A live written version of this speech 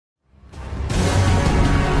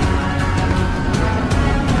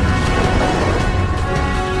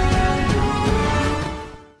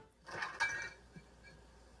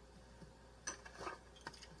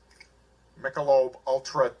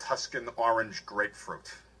ultra Tuscan orange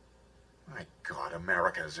grapefruit. My God,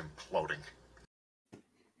 America is imploding.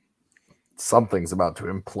 Something's about to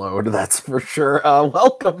implode, that's for sure.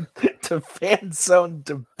 Welcome to Fan Zone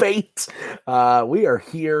Debate. We are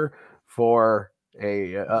here for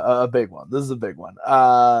a big one. This is a big one.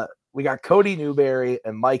 We got Cody Newberry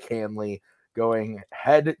and Mike Hanley going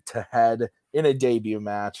head to head in a debut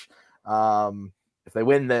match. If they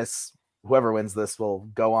win this, whoever wins this will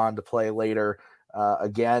go on to play later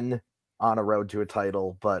again on a road to a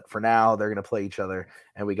title, but for now they're going to play each other,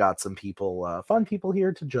 and we got some people, fun people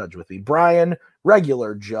here to judge with me. Brian,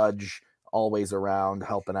 regular judge, always around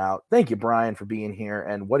helping out. Thank you, Brian, for being here.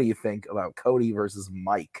 And what do you think about Cody versus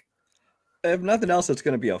Mike? If nothing else, it's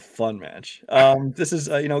going to be a fun match. This is,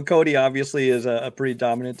 Cody obviously is a pretty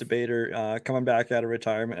dominant debater, coming back out of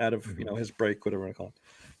retirement, out of his break, whatever I call it.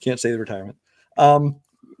 Can't say the retirement.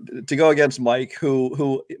 To go against Mike,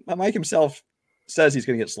 who Mike himself says he's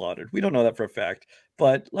going to get slaughtered. We don't know that for a fact,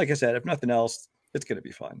 but like I said, if nothing else, it's going to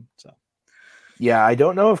be fun. So, yeah, I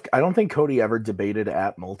don't think Cody ever debated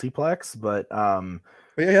at Multiplex, but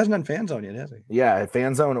he hasn't done Fan Zone yet, has he? Yeah,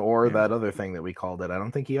 Fan Zone or that other thing that we called it. I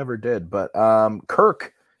don't think he ever did. But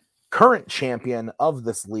Kirk, current champion of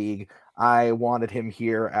this league, I wanted him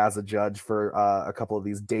here as a judge for a couple of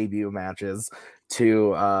these debut matches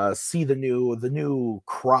to see the new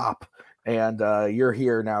crop. And you're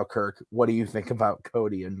here now, Kirk. What do you think about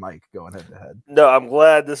Cody and Mike going head to head? No, I'm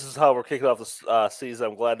glad this is how we're kicking off this season.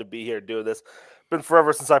 I'm glad to be here doing this. Been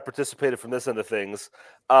forever since I participated from this end of things.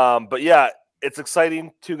 But yeah, it's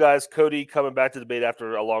exciting. Two guys, Cody coming back to debate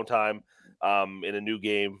after a long time in a new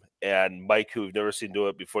game, and Mike, who we've never seen do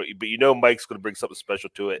it before. But Mike's going to bring something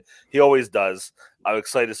special to it. He always does. I'm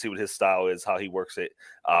excited to see what his style is, how he works it.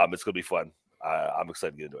 It's going to be fun. I'm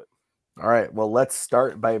excited to get into it. All right, well, let's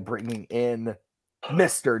start by bringing in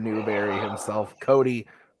Mr. Newberry himself. Cody,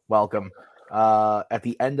 welcome. At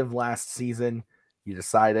the end of last season, you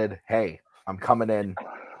decided, hey, I'm coming in.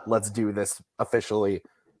 Let's do this officially.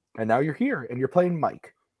 And now you're here, and you're playing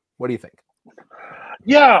Mike. What do you think?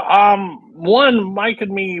 Yeah, Mike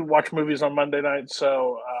and me watch movies on Monday night,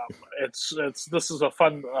 so this is a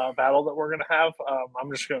fun battle that we're gonna have.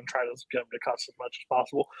 I'm just gonna try to get him to cuss as much as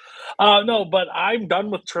possible. No, but I'm done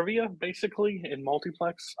with trivia basically in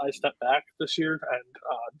Multiplex. I stepped back this year and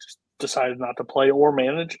just decided not to play or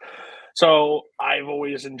manage. So I've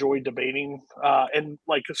always enjoyed debating and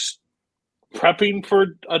like prepping for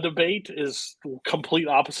a debate is complete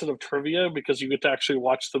opposite of trivia because you get to actually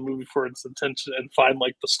watch the movie for its intention and find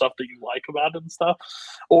like the stuff that you like about it and stuff,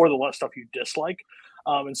 or the stuff you dislike,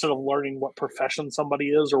 instead of learning what profession somebody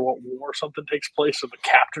is or what war something takes place, or the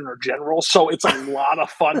captain or general. So it's a lot of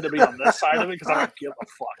fun to be on this side of it because I don't give a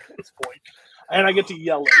fuck at this point, and I get to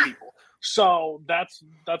yell at people. So that's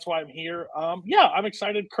why I'm here. Yeah, I'm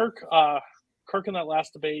excited. Kirk in that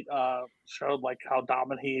last debate showed like how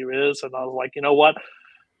dominant he is, and I was like, you know what?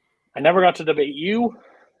 I never got to debate you,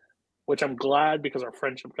 which I'm glad because our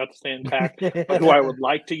friendship got to stay intact. But who I would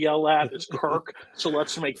like to yell at is Kirk. So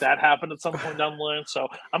let's make that happen at some point down the line. So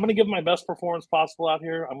I'm going to give my best performance possible out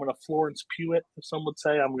here. I'm going to Florence Pugh it, if some would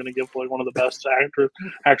say. I'm going to give like one of the best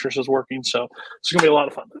actresses working. So it's going to be a lot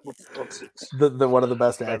of fun. Let's see. The one of the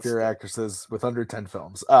best actors with under 10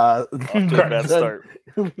 films. Bad start.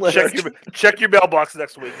 Check your mailbox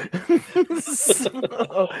next week.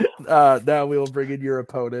 So, now we will bring in your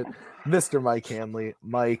opponent, Mr. Mike Hanley.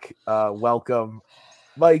 Mike, welcome.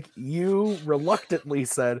 Mike, you reluctantly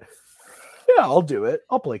said, yeah, I'll do it.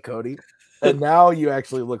 I'll play Cody. And now you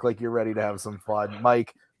actually look like you're ready to have some fun.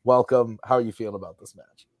 Mike, welcome. How are you feeling about this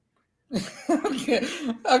match?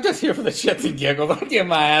 I'm just here for the shits and giggles. I'm getting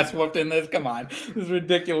my ass whooped in this. Come on. This is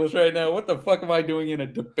ridiculous right now. What the fuck am I doing in a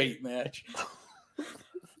debate match?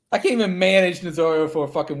 I can't even manage Nazario for a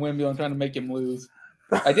fucking windmill. I'm trying to make him lose.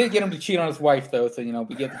 I did get him to cheat on his wife, though, so,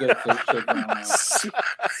 we get to get a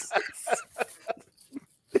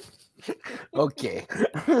shit. Okay.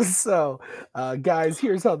 So, guys,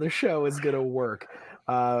 here's how the show is going to work.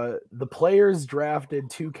 The players drafted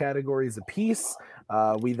 2 categories apiece.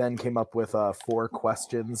 We then came up with 4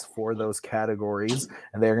 questions for those categories,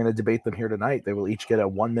 and they're going to debate them here tonight. They will each get a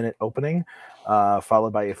 1-minute opening,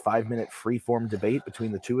 followed by a 5-minute freeform debate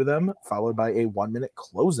between the 2 of them, followed by a 1-minute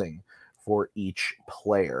closing for each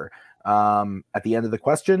player. At the end of the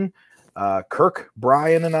question, Kirk,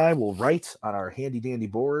 Brian, and I will write on our handy dandy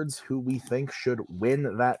boards who we think should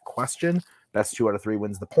win that question. Best 2 out of 3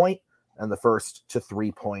 wins the point, and the first to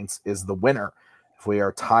 3 points is the winner. If we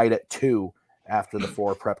are tied at 2 after the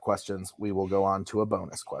 4 prep questions, we will go on to a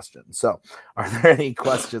bonus question. So, are there any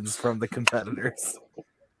questions from the competitors?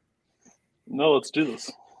 No, let's do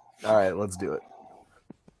this. All right, let's do it.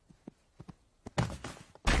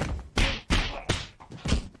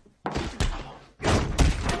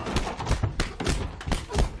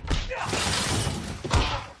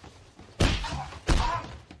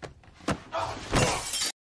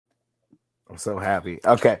 so happy.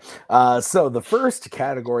 Okay. So the first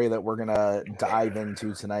category that we're going to dive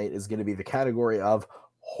into tonight is going to be the category of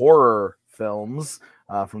horror films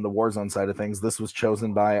from the Warzone side of things. This was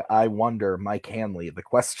chosen by I Wonder, Mike Hanley. The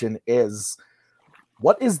question is,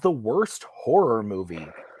 what is the worst horror movie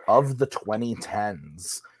of the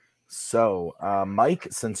 2010s? So, Mike,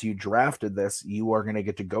 since you drafted this, you are going to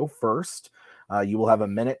get to go first. You will have a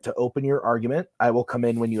minute to open your argument. I will come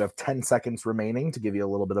in when you have 10 seconds remaining to give you a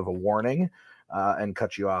little bit of a warning and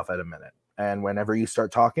cut you off at a minute. And whenever you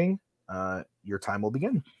start talking, your time will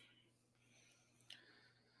begin.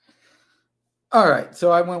 All right,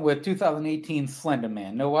 so I went with 2018 Slender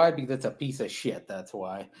Man. Know why? Because it's a piece of shit. That's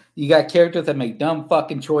why. You got characters that make dumb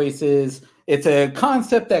fucking choices. It's a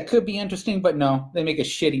concept that could be interesting, but no, they make a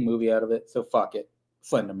shitty movie out of it. So fuck it.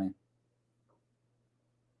 Slender Man.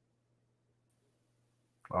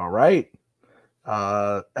 All right.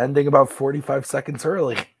 Ending about 45 seconds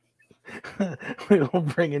early. We will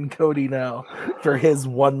bring in Cody now for his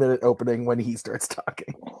 1 minute opening when he starts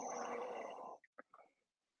talking.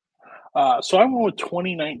 So I went with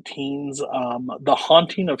 2019's The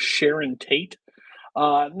Haunting of Sharon Tate.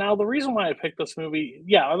 Now, the reason why I picked this movie,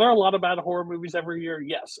 yeah, are there a lot of bad horror movies every year?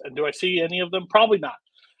 Yes. And do I see any of them? Probably not.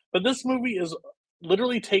 But this movie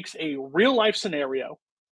literally takes a real life scenario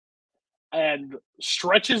and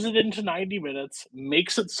stretches it into 90 minutes,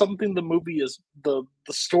 makes it something the movie is, the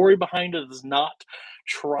story behind it is not.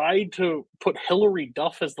 Tried to put Hilary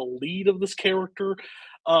Duff as the lead of this character.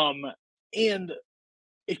 And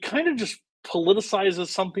it kind of just politicizes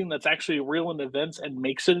something that's actually real in events and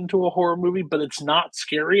makes it into a horror movie, but it's not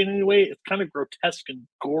scary in any way. It's kind of grotesque and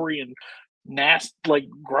gory and nasty, like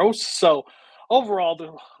gross. So overall,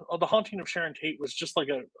 the Haunting of Sharon Tate was just like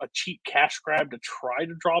a cheap cash grab to try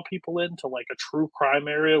to draw people into like a true crime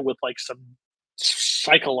area with like some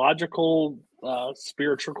psychological,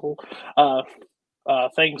 spiritual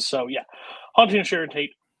things. So yeah, Haunting of Sharon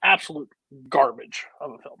Tate, absolute garbage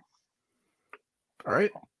of a film. All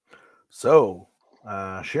right. So,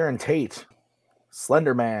 Sharon Tate,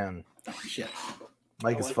 Slender Man. Oh, shit.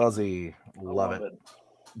 Mike is fuzzy. Love it.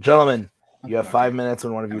 Gentlemen, you have 5 minutes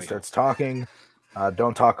when one of you starts talking.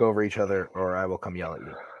 Don't talk over each other or I will come yell at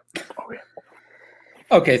you.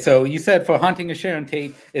 Okay, so you said for Haunting of Sharon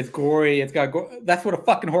Tate, it's gory. It's got that's what a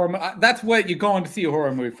fucking horror. That's what you're going to see a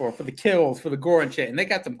horror movie for the kills, for the gore and shit. And they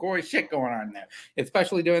got some gory shit going on in there,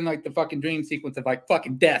 especially during like the fucking dream sequence of like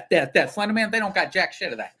fucking death. Slender Man, they don't got jack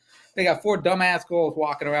shit of that. They got 4 dumbass girls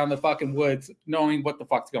walking around the fucking woods, knowing what the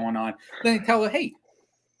fuck's going on. Then they tell her, "Hey,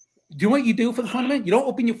 do what you do for the Slender Man. You don't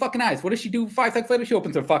open your fucking eyes." What does she do 5 seconds later? She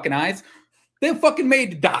opens her fucking eyes. They're fucking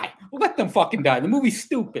made to die. Let them fucking die. The movie's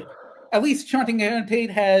stupid. At least Haunting of Sharon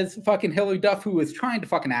Tate has fucking Hilary Duff, who is trying to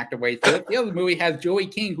fucking act her way through it. The other movie has Joey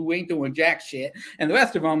King, who ain't doing jack shit. And the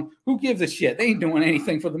rest of them, who gives a shit? They ain't doing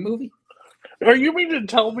anything for the movie. Are you mean to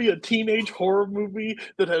tell me a teenage horror movie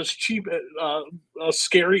that has cheap,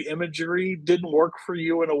 scary imagery didn't work for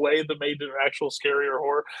you in a way that made it actual scary or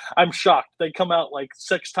horror? I'm shocked. They come out like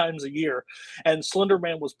 6 times a year, and Slender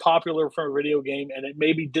Man was popular for a video game, and it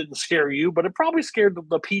maybe didn't scare you, but it probably scared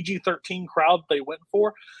the PG-13 crowd they went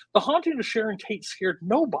for. The Haunting of Sharon Tate scared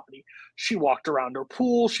nobody. She walked around her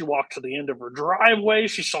pool. She walked to the end of her driveway.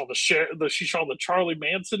 She saw the Charlie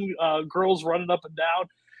Manson girls running up and down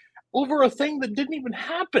over a thing that didn't even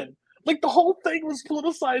happen. Like, the whole thing was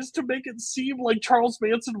politicized to make it seem like Charles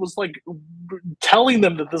Manson was like telling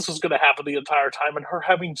them that this was going to happen the entire time, and her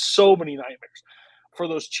having so many nightmares for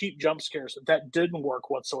those cheap jump scares that didn't work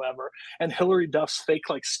whatsoever. And Hilary Duff's fake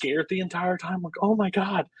like scared the entire time. Like, oh my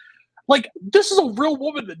god, like this is a real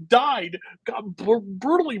woman that died, got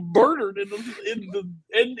brutally murdered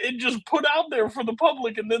and just put out there for the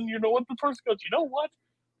public. And then you know what, the person goes, you know what?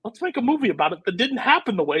 Let's make a movie about it that didn't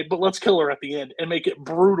happen the way, but let's kill her at the end and make it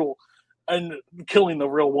brutal and killing the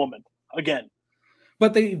real woman again.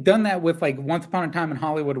 But they've done that with like Once Upon a Time in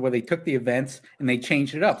Hollywood, where they took the events and they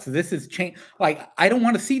changed it up. So this is change. Like, I don't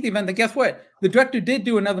want to see the event. And guess what? The director did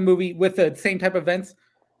do another movie with the same type of events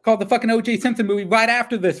called the fucking O.J. Simpson movie right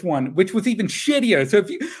after this one, which was even shittier. So if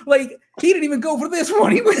you like, he didn't even go for this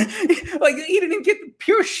one. He didn't even get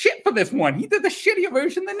pure shit for this one. He did the shittier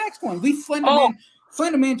version the next one. At least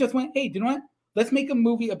Slender Man just went, hey, do you know what? Let's make a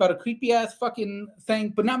movie about a creepy ass fucking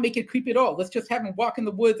thing, but not make it creepy at all. Let's just have him walk in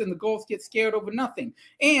the woods and the girls get scared over nothing.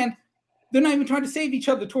 And they're not even trying to save each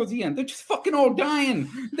other towards the end. They're just fucking all dying.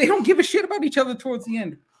 They don't give a shit about each other towards the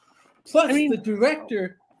end. Plus, the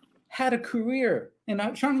director had a career.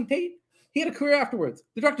 And Sharon Tate, he had a career afterwards.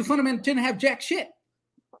 The director Slender Man didn't have jack shit.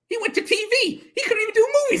 He went to TV. He couldn't even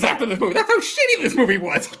do movies after this movie. That's how shitty this movie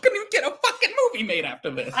was. He couldn't even get a fucking movie made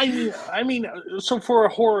after this. I mean, so for a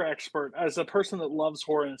horror expert, as a person that loves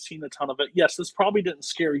horror and has seen a ton of it, yes, this probably didn't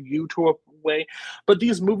scare you to a way, but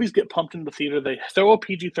these movies get pumped into the theater. They throw a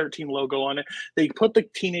PG-13 logo on it. They put the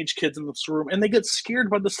teenage kids in this room, and they get scared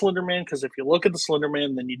by the Slender Man, because if you look at the Slender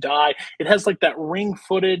Man, then you die. It has like that Ring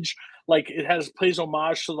footage. Like it plays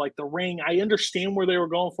homage to like the Ring. I understand where they were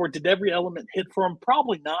going for. Did every element hit for them?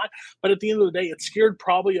 Probably not. But at the end of the day, it scared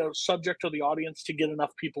probably a subject of the audience to get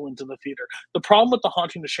enough people into the theater. The problem with The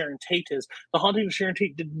Haunting of Sharon Tate is The Haunting of Sharon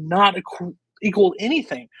Tate did not equal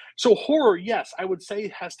anything. So horror, yes, I would say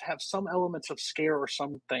has to have some elements of scare or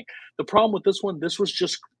something. The problem with this one, this was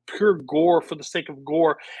just pure gore for the sake of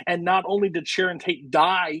gore. And not only did Sharon Tate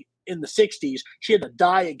die in the 60s, she had to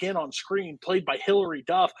die again on screen, played by Hilary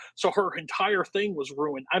Duff, so her entire thing was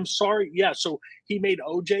ruined. I'm sorry. Yeah, so he made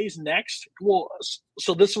OJ's next. Well,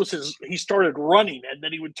 so this was he started running, and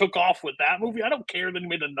then he took off with that movie. I don't care that he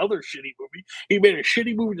made another shitty movie. He made a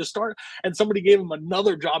shitty movie to start, and somebody gave him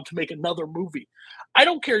another job to make another movie. I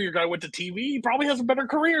don't care your guy went to TV. He probably has a better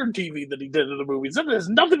career in TV than he did in the movies. It has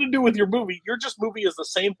nothing to do with your movie. Your movie is the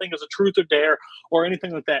same thing as a Truth or Dare or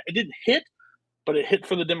anything like that. It didn't hit, but it hit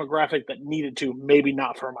for the demographic that needed to, maybe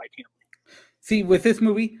not for Mike Hanley. See, with this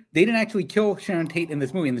movie, they didn't actually kill Sharon Tate in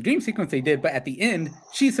this movie. In the dream sequence, they did, but at the end,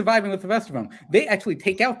 she's surviving with the rest of them. They actually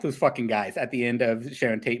take out those fucking guys at the end of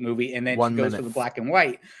Sharon Tate movie, and then she goes to the black and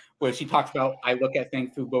white, where she talks about, I look at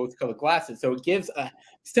things through rose colored glasses. So it gives a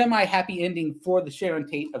semi-happy ending for the Sharon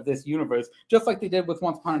Tate of this universe, just like they did with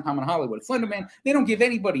Once Upon a Time in Hollywood. Slender Man, they don't give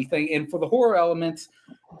anybody thing. And for the horror elements,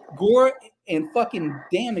 gore and fucking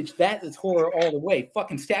damage, that is horror all the way.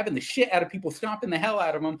 Fucking stabbing the shit out of people, stomping the hell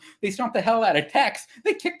out of them. They stomp the hell out of Tex.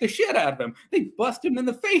 They kick the shit out of him. They bust him in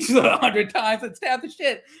the face 100 times and stab the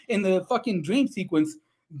shit. In the fucking dream sequence,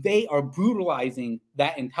 they are brutalizing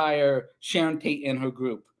that entire Sharon Tate and her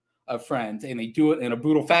group of friends, and they do it in a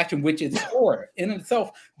brutal fashion, which is horror in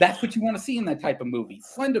itself. That's what you want to see in that type of movie.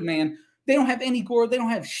 Slender Man, they don't have any gore. They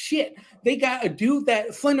don't have shit. They got a dude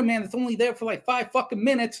that Slender Man that's only there for like 5 fucking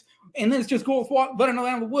minutes, and then it's just goes running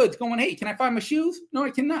around the woods going, hey, can I find my shoes? No, I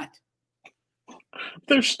cannot.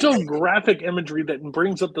 There's still graphic imagery that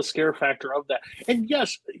brings up the scare factor of that. And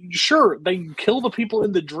yes, sure, they kill the people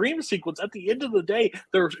in the dream sequence. At the end of the day,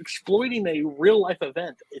 they're exploiting a real life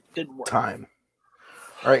event. It didn't work. Time.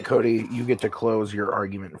 All right, Cody, you get to close your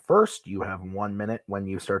argument first. You have 1 minute when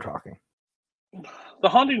you start talking. The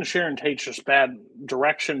Haunting of Sharon Tate's just bad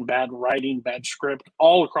direction, bad writing, bad script,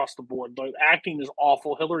 all across the board. The acting is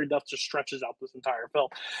awful. Hilary Duff just stretches out this entire film.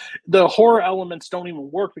 The horror elements don't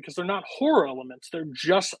even work because they're not horror elements. They're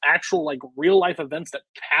just actual, like, real-life events that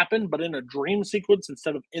happen, but in a dream sequence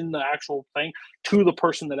instead of in the actual thing to the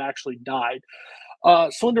person that actually died.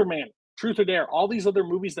 Slender Man, Truth or Dare, all these other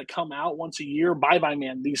movies that come out once a year, Bye Bye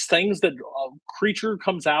Man, these things that a creature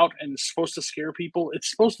comes out and is supposed to scare people.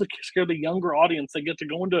 It's supposed to scare the younger audience. They get to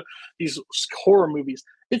go into these horror movies.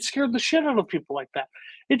 It scared the shit out of people like that.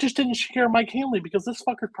 It just didn't scare Mike Hanley because this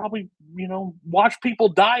fucker probably, watched people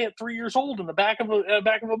die at 3 years old in the back of a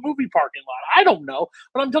movie parking lot. I don't know,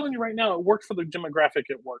 but I'm telling you right now, it worked for the demographic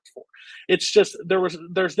it worked for. It's just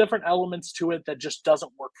there's different elements to it that just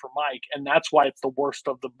doesn't work for Mike, and that's why it's the worst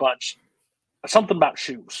of the bunch. Something about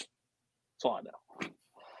shoes. That's all I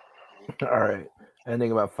know. All right.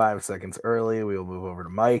 Ending about 5 seconds early, we will move over to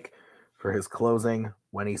Mike for his closing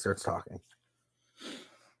when he starts talking.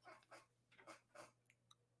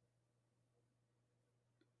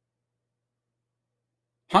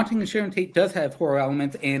 Haunting of Sharon Tate does have horror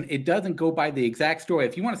elements, and it doesn't go by the exact story.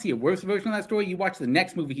 If you want to see a worse version of that story, you watch the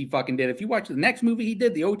next movie he fucking did. If you watch the next movie he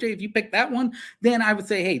did, the OJ, if you pick that one, then I would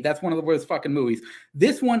say, hey, that's one of the worst fucking movies.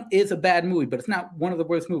 This one is a bad movie, but it's not one of the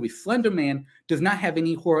worst movies. Slender Man does not have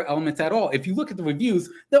any horror elements at all. If you look at the reviews,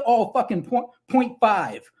 they're all fucking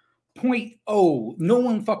 0.5. 0.0. No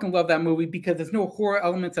one fucking loved that movie because there's no horror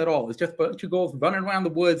elements at all. It's just a bunch of girls running around the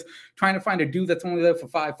woods trying to find a dude that's only there for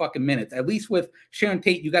 5 fucking minutes. At least with Sharon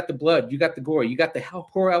Tate, you got the blood, you got the gore, you got the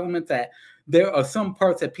horror elements that there are some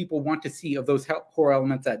parts that people want to see of those horror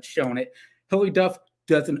elements that's shown it. Hilary Duff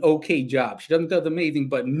does an okay job. She doesn't do amazing,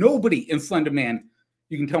 but nobody in Slender Man,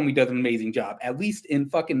 you can tell me, does an amazing job. At least in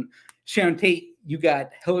fucking Sharon Tate, you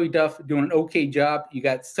got Hilary Duff doing an okay job. You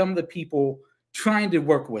got some of the people trying to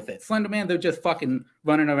work with it. Slender Man, they're just fucking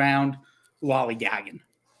running around lollygagging.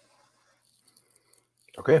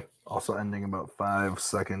 Okay. Also ending about 5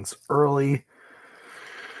 seconds early.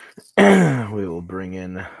 We will bring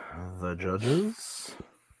in the judges.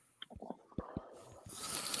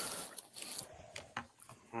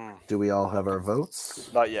 Do we all have our votes?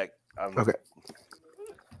 Not yet. Okay.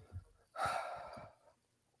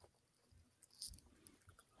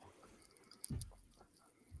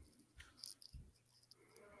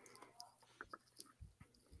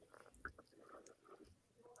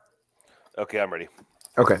 Okay, I'm ready.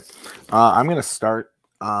 Okay. I'm going to start.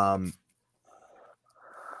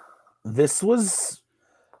 This was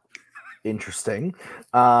interesting.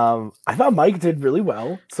 I thought Mike did really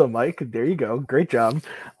well. So, Mike, there you go. Great job.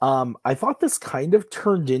 I thought this kind of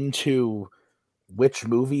turned into which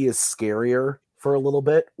movie is scarier for a little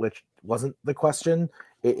bit, which wasn't the question.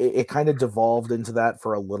 It kind of devolved into that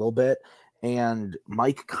for a little bit. And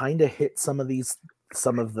Mike kind of hit some of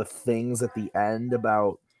the things at the end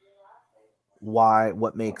about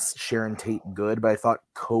what makes Sharon Tate good, but I thought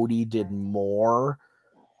Cody did more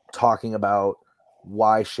talking about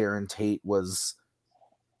why Sharon Tate was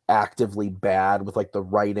actively bad with like the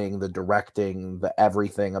writing, the directing, the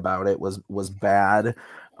everything about it was bad.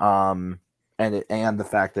 And the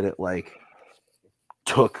fact that it like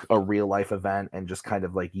took a real life event and just kind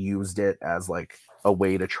of like used it as like a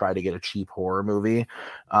way to try to get a cheap horror movie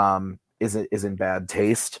is in bad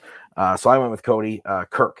taste. So I went with Cody.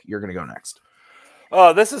 Kirk, you're gonna go next.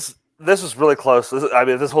 Oh, this is really close.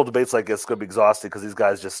 This whole debate's like it's going to be exhausting because these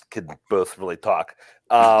guys just can both really talk.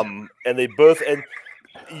 And they both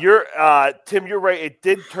you're Tim, you're right. It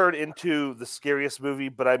did turn into the scariest movie,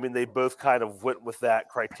 but I mean they both kind of went with that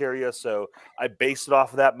criteria, so I based it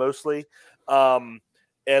off of that mostly. And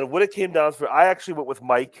when it came down to it, I actually went with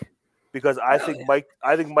Mike because I think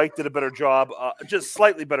Mike did a better job, just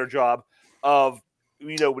slightly better job of.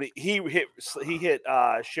 When he hit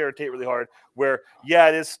Sharon Tate really hard. Where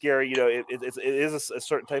it is scary. It is a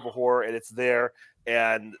certain type of horror, and it's there.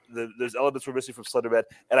 And there's elements we're missing from Slenderman.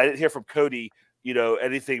 And I didn't hear from Cody,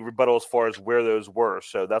 anything rebuttal as far as where those were.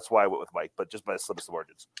 So that's why I went with Mike, but just by the slimmest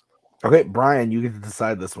margins. Okay, Brian, you get to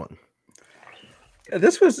decide this one.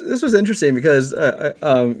 This was interesting because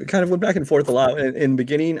kind of went back and forth a lot. In the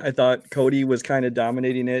beginning, I thought Cody was kind of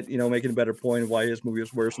dominating it, making a better point of why his movie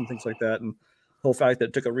was worse and things like that. And whole fact that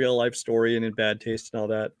it took a real life story and in bad taste and all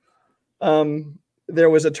that. There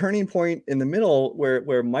was a turning point in the middle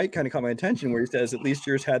where Mike kind of caught my attention, where he says, at least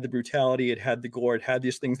yours had the brutality, it had the gore, it had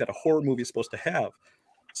these things that a horror movie is supposed to have.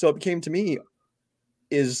 So it became to me,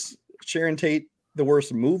 is Sharon Tate the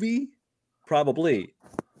worst movie? Probably.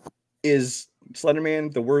 Is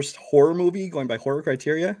Slenderman the worst horror movie going by horror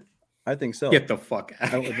criteria? I think so. Get the fuck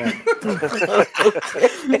out. Oh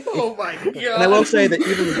my god! And I will say that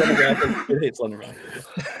even the demographic would hate Slenderman.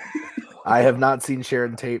 I have not seen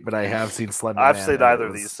Sharon Tate, but I have seen Slenderman. I've seen neither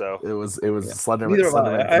of these, so it was Slenderman. Neither of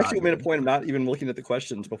I actually made a point of not even looking at the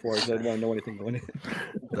questions before because I didn't want to know anything going in.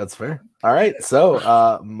 That's fair. All right,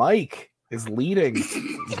 so Mike is leading.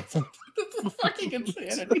 Fucking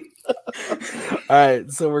insanity. All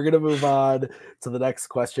right, so we're gonna move on to the next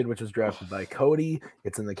question, which was drafted by Cody.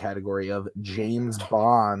 It's in the category of James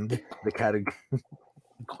Bond. The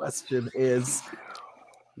question is,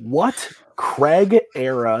 what Craig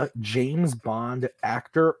era James Bond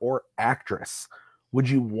actor or actress would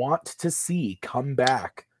you want to see come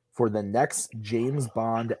back for the next James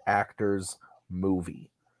Bond actor's movie?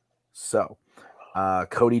 So,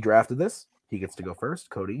 Cody drafted this. He gets to go first.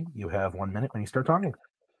 Cody, you have 1 minute when you start talking.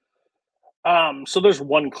 So there's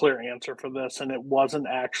one clear answer for this, and it wasn't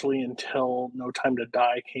actually until No Time to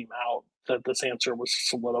Die came out that this answer was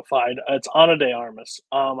solidified. It's Ana de Armas.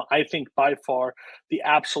 I think by far the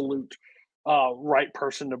absolute right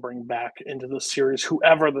person to bring back into the series,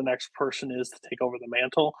 whoever the next person is to take over the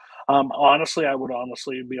mantle. Honestly, I would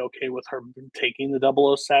be okay with her taking the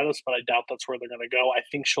 00 status, but I doubt that's where they're going to go. I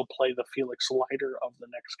think she'll play the Felix Leiter of the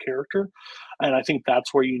next character, and I think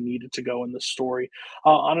that's where you needed to go in the story.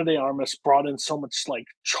 Ana de Armas brought in so much like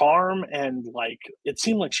charm, and like it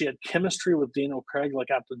seemed like she had chemistry with Daniel Craig like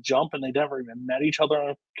at the jump, and they never even met each other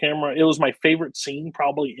on camera. It was my favorite scene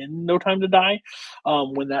probably in No Time to Die,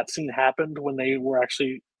 when that scene happened, when they were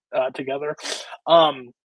actually together.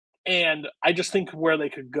 And I just think where they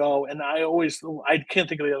could go, and I can't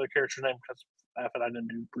think of the other character's name because I didn't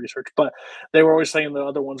do research, but they were always saying the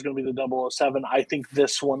other one's going to be the 007. I think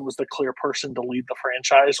this one was the clear person to lead the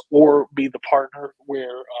franchise or be the partner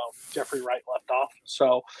where Jeffrey Wright left off.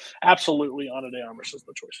 So absolutely, Ana de Armas is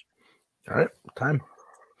the choice. All right, time.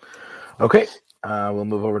 Okay, we'll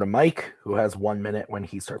move over to Mike, who has 1 minute when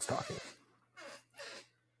he starts talking.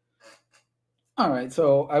 All right,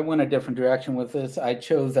 so I went a different direction with this. I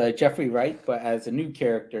chose Jeffrey Wright, but as a new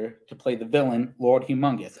character to play the villain, Lord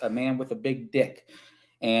Humongous, a man with a big dick.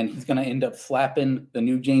 And he's going to end up slapping the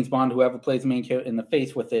new James Bond, whoever plays the main character, in the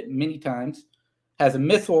face with it many times. Has a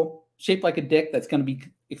missile shaped like a dick that's going to be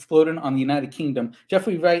exploding on the United Kingdom.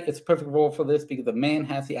 Jeffrey Wright is a perfect role for this because the man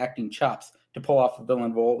has the acting chops to pull off a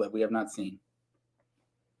villain role that we have not seen.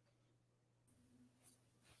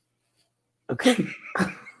 Okay.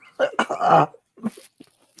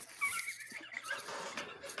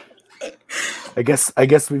 I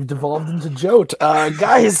guess we've devolved into Jote.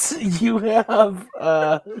 Guys, you have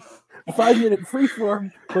 5-minute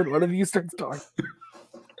freeform when one of you starts talking.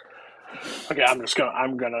 Okay, I'm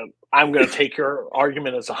gonna take your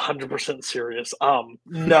argument as 100% serious.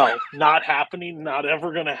 No, not happening, not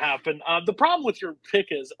ever gonna happen. The problem with your pick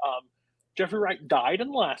is Jeffrey Wright died in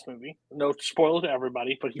the last movie. No spoiler to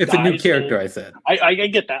everybody, but It's a new character, I said. I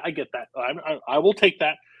get that. I get that. I will take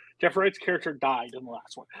that. Jeffrey Wright's character died in the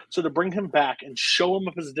last one. So to bring him back and show him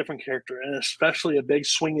up as a different character, and especially a big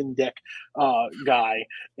swinging dick guy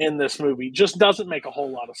in this movie, just doesn't make a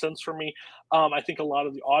whole lot of sense for me. I think a lot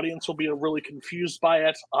of the audience will be really confused by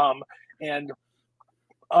it.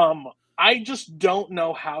 I just don't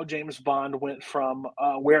know how James Bond went from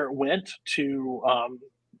where it went to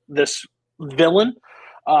this villain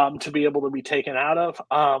to be able to be taken out of.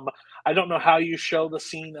 I don't know how you show the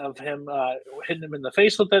scene of him hitting him in the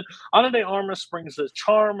face with it. Ana de Armas brings the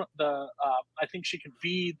charm. I think she could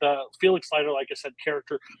be the Felix Leiter, like I said,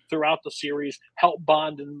 character throughout the series, help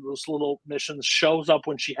Bond in those little missions, shows up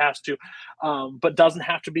when she has to, but doesn't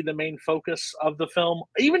have to be the main focus of the film.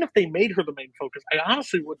 Even if they made her the main focus, I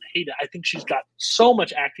honestly wouldn't hate it. I think she's got so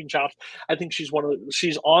much acting chops. I think she's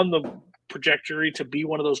on the trajectory to be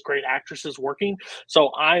one of those great actresses working.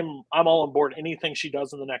 So I'm all on board. Anything she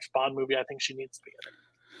does in the next Bond movie, I think she needs to be in it.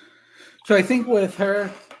 So I think with her,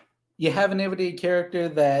 you have an everyday character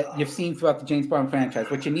that you've seen throughout the James Bond franchise.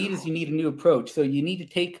 What you need is a new approach. So you need to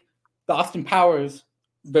take the Austin Powers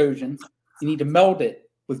version, you need to meld it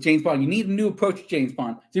with James Bond. You need a new approach to James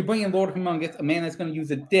Bond. So you bring in Lord Humongous, a man that's going to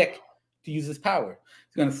use a dick to use his power.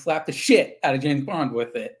 He's going to slap the shit out of James Bond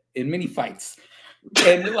with it in many fights.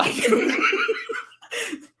 And like,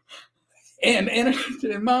 and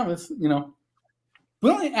Mamas,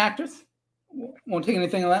 brilliant actress. Won't take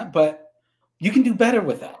anything of that, but you can do better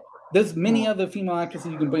with that. There's many other female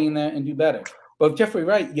actresses you can bring in there and do better. But with Jeffrey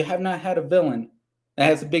Wright, you have not had a villain that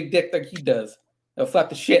has a big dick like he does. They'll slap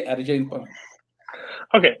the shit out of James Bond.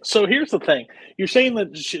 Okay, so here's the thing. You're saying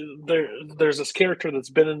that there's this character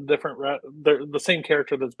that's been in the same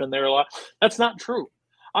character that's been there a lot. That's not true.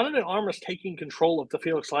 Ana de Armas taking control of the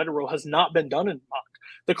Felix Leiter role has not been done in Bond.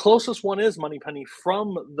 The closest one is Moneypenny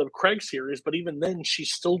from the Craig series, but even then, she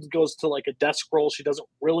still goes to like a desk role. She doesn't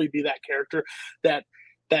really be that character, that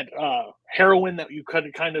heroine that you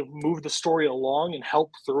could kind of move the story along and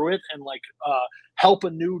help through it, and like help a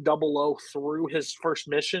new 00 through his first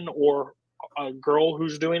mission, or a girl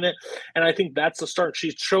who's doing it. And I think that's the start. She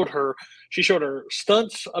showed her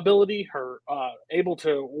stunts ability, her able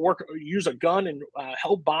to use a gun and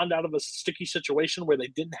help Bond out of a sticky situation where they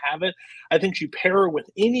didn't have it. I think you pair her with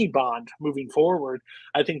any Bond moving forward.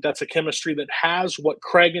 I think that's a chemistry that has what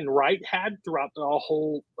Craig and Wright had throughout the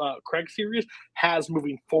whole Craig series has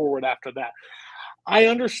moving forward after that. I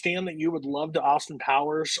understand that you would love to Austin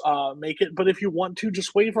Powers make it, but if you want to,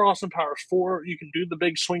 just wait for Austin Powers 4. You can do the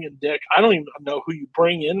big swinging dick. I don't even know who you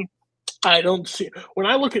bring in. I don't see, when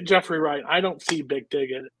I look at Jeffrey Wright, I don't see big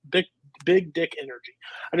dick energy.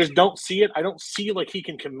 I just don't see it. I don't see like he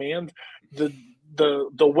can command the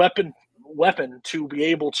weapon to be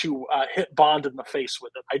able to hit Bond in the face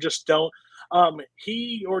with it. I just don't.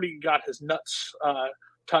 He already got his nuts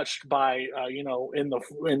touched by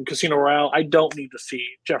in Casino Royale. I don't need to see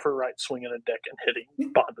Jeffrey Wright swinging a dick and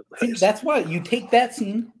hitting Bond in the face. That's why you take that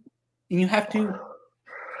scene and you have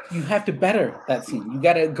to better that scene. You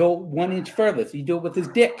got to go 1 inch further. So you do it with his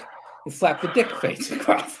dick. You slap the dick face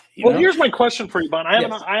across. Here's my question for you, Bond. I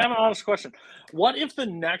have an honest question. What if the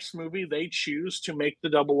next movie they choose to make the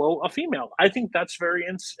 00 a female? I think that's very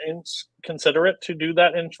inconsiderate to do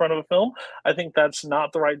that in front of a film. I think that's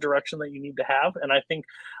not the right direction that you need to have, and I think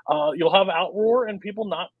you'll have outroar and people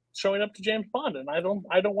not showing up to James Bond, and I don't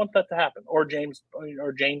want that to happen. Or Jane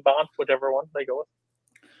Bond, whatever one they go with.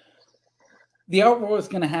 The outroar is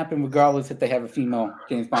going to happen regardless if they have a female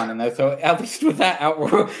James Bond in there. So at least with that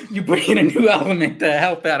outroar, you bring in a new element to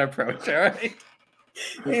help that approach. All right.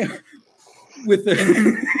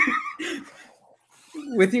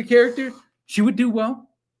 With your character, she would do well,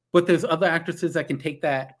 but there's other actresses that can take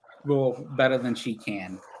that role better than she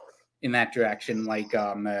can in that direction. Like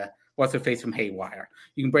what's her face from Haywire?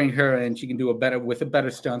 You can bring her in; she can do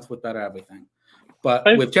better stunts, with better everything. But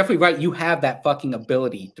with Jeffrey Wright, you have that fucking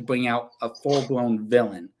ability to bring out a full-blown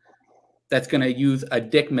villain that's going to use a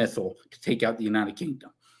dick missile to take out the United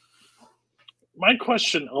Kingdom. My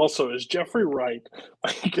question also is Jeffrey Wright.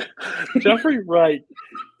 Jeffrey Wright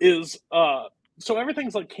is so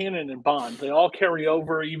everything's like canon and Bond. They all carry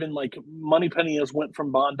over. Even like Moneypenny has went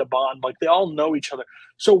from Bond to Bond. Like they all know each other.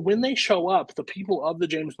 So when they show up, the people of the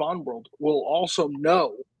James Bond world will also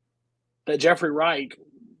know that Jeffrey Wright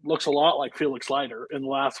looks a lot like Felix Leiter in the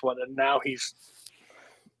last one, and now he's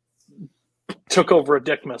took over a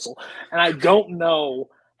dick missile. And I don't know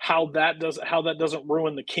how that doesn't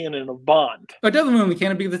ruin the canon of Bond. It doesn't ruin the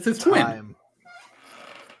canon because it's his twin. Time.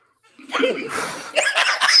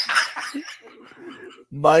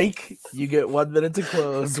 Mike, you get 1 minute to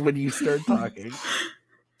close when you start talking.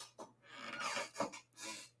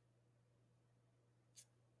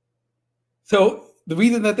 So the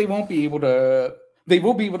reason that they will be able to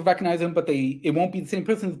recognize him, but it won't be the same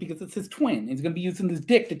person is because it's his twin. He's going to be using his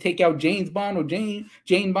dick to take out James Bond or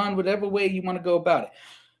Jane Bond, whatever way you want to go about it.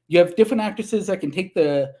 You have different actresses that can take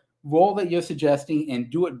the role that you're suggesting and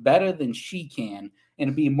do it better than she can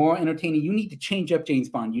and be more entertaining. You need to change up James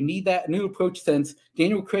Bond. You need that new approach since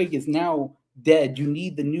Daniel Craig is now dead. You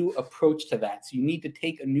need the new approach to that. So you need to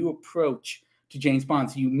take a new approach to James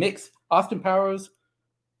Bond. So you mix Austin Powers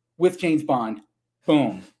with James Bond.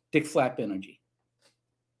 Boom. Dick slap energy.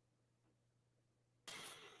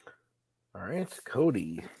 All right,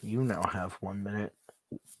 Cody, you now have 1 minute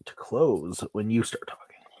to close when you start talking.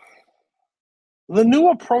 The new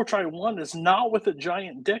approach I want is not with a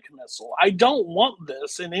giant dick missile. I don't want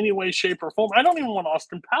this in any way, shape, or form. I don't even want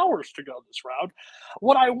Austin Powers to go this route.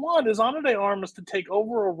 What I want is Ana de Armas to take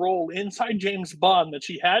over a role inside James Bond that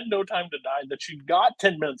she had no time to die, that she got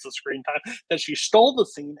 10 minutes of screen time, that she stole the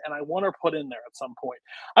scene, and I want her put in there at some point.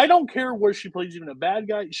 I don't care where she plays even a bad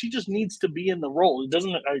guy. She just needs to be in the role. It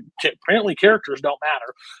doesn't. Apparently, characters don't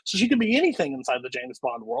matter. So she can be anything inside the James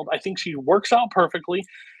Bond world. I think she works out perfectly.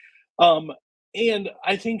 And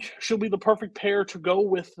I think she'll be the perfect pair to go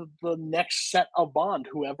with the next set of Bond,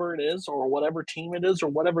 whoever it is, or whatever team it is, or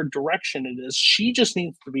whatever direction it is. She just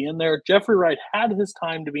needs to be in there. Jeffrey Wright had his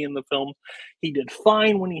time to be in the film. He did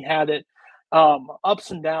fine when he had it.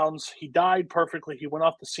 Ups and downs. He died perfectly. He went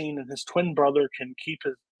off the scene, and his twin brother can keep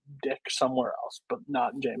his dick somewhere else, but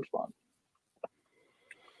not in James Bond.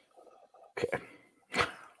 Okay.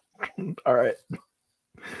 All right.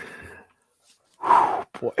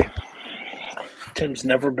 Boy. Tim's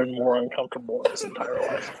never been more uncomfortable in his entire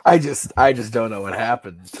life. I just don't know what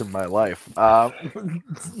happened to my life.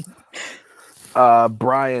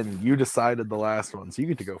 Brian, you decided the last one, so you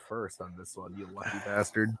get to go first on this one, you lucky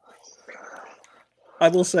bastard. I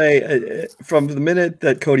will say, from the minute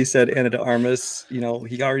that Cody said Ana de Armas,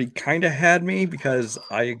 he already kind of had me because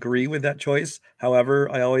I agree with that choice.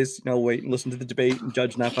 However, I always, wait and listen to the debate and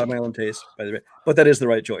judge not by my own taste, by the way. But that is the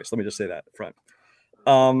right choice. Let me just say that up front.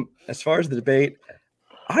 As far as the debate,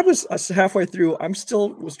 I was halfway through. I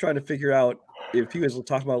was trying to figure out if he was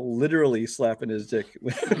talking about literally slapping his dick.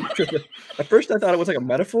 At first, I thought it was like a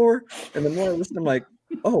metaphor, and the more I listened, I'm like,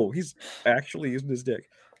 oh, he's actually using his dick.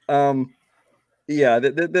 Yeah,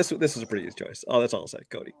 this is a pretty easy choice. Oh, that's all I'll say,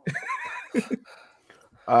 Cody.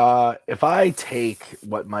 If I take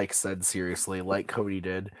what Mike said seriously, like Cody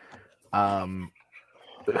did,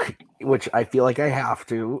 which I feel like I have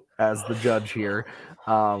to as the judge here.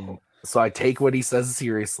 So I take what he says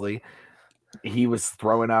seriously. He was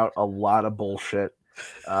throwing out a lot of bullshit.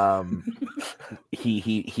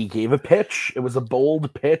 He gave a pitch. It was a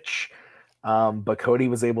bold pitch, but Cody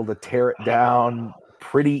was able to tear it down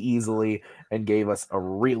pretty easily and gave us a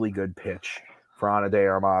really good pitch for Ana de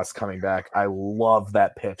Armas coming back. I love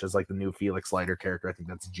that pitch as like the new Felix Leiter character. I think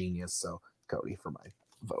that's genius. So Cody for my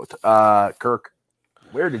vote. Kirk,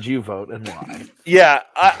 where did you vote and why? Yeah,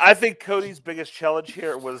 I think Cody's biggest challenge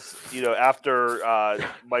here was, after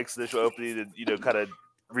Mike's initial opening and, kind of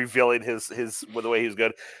revealing his the way he was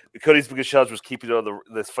good. Cody's biggest challenge was keeping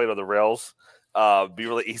this fight on the rails. Be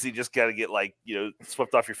really easy, just gotta get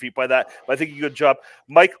swept off your feet by that. But I think you did a good job.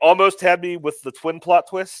 Mike almost had me with the twin plot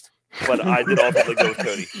twist, but I did ultimately go with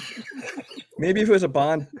Cody. Maybe if it was a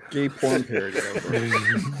Bond gay porn parody.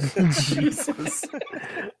 Jesus.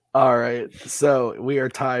 All right, so we are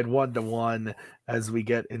tied 1-1 as we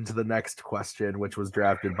get into the next question, which was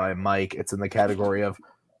drafted by Mike. It's in the category of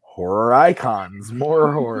horror icons,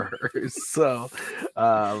 more horrors. So,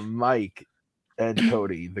 Mike and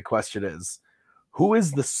Cody, the question is, who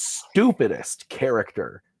is the stupidest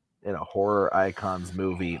character in a horror icons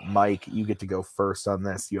movie? Mike, you get to go first on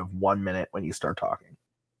this. You have 1 minute when you start talking.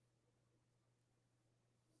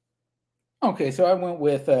 Okay, so I went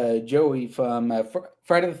with Joey from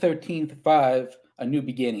Friday the 13th 5, A New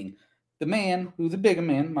Beginning. The man, who's a bigger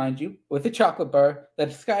man, mind you, with a chocolate bar that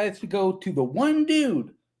decides to go to the one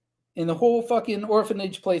dude in the whole fucking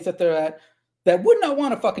orphanage place that they're at that would not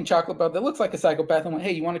want a fucking chocolate bar, that looks like a psychopath, and went,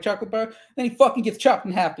 hey, you want a chocolate bar? Then he fucking gets chopped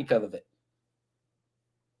in half because of it.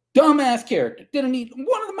 Dumbass character. Didn't need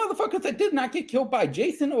one of the motherfuckers that did not get killed by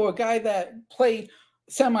Jason or a guy that played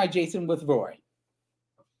semi-Jason with Roy.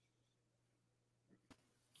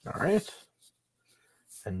 All right.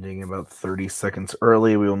 Ending about 30 seconds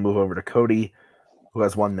early, we will move over to Cody, who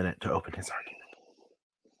has 1 minute to open his argument.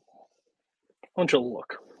 Why don't you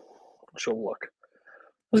look?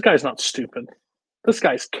 This guy's not stupid. This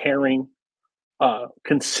guy's caring,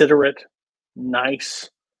 considerate, nice.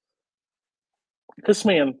 This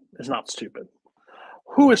man is not stupid.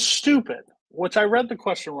 Who is stupid? Which I read the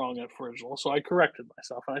question wrong at original, so I corrected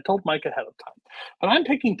myself, and I told Mike ahead of time. But I'm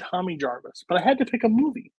picking Tommy Jarvis, but I had to pick a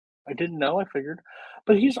movie. I didn't know, I figured.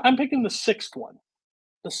 But I'm picking the sixth one.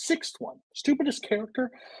 The sixth one. Stupidest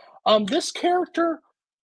character. This character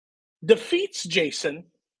defeats Jason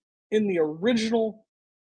in the original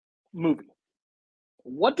movie.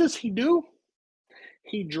 What does he do?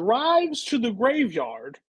 He drives to the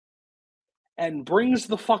graveyard and brings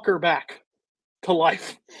the fucker back to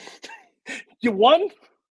life. You won,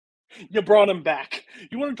 you brought him back.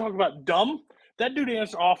 You want to talk about dumb? That dude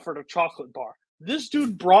offered a chocolate bar. This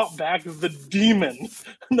dude brought back the demon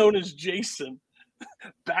known as Jason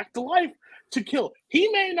back to life to kill. He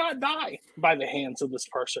may not die by the hands of this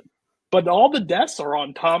person, but all the deaths are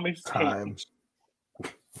on Tommy's hands.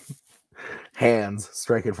 Hands,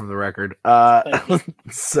 strike it from the record.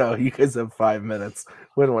 So you guys have 5 minutes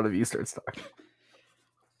when one of you starts talking.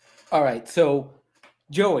 All right, so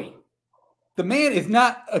Joey, the man is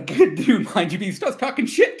not a good dude, mind you, but he starts talking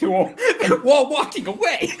shit to him while walking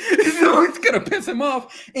away. So it's going to piss him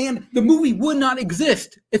off. And the movie would not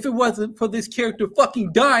exist if it wasn't for this character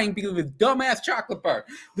fucking dying because of his dumbass chocolate bar.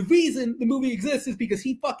 The reason the movie exists is because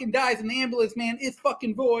he fucking dies and the ambulance man is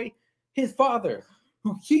fucking Roy, his father,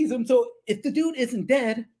 who keys him. So if the dude isn't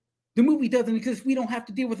dead, the movie doesn't exist. We don't have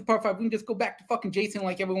to deal with the part 5. We can just go back to fucking Jason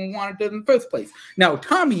like everyone wanted to in the first place. Now,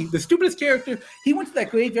 Tommy, the stupidest character, he went to that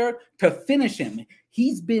graveyard to finish him.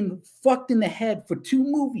 He's been fucked in the head for 2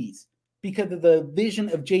 movies because of the vision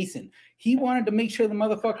of Jason. He wanted to make sure the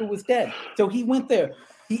motherfucker was dead. So he went there.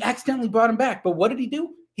 He accidentally brought him back. But what did he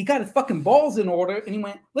do? He got his fucking balls in order and he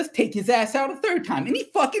went, let's take his ass out a 3rd time. And he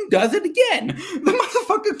fucking does it again. The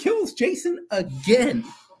motherfucker kills Jason again.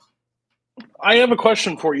 I have a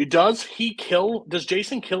question for you. Does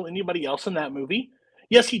Jason kill anybody else in that movie?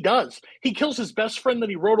 Yes, he does. He kills his best friend that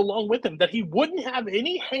he rode along with him, that he wouldn't have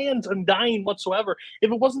any hands in dying whatsoever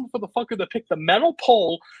if it wasn't for the fucker that picked the metal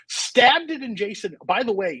pole, stabbed it in Jason. By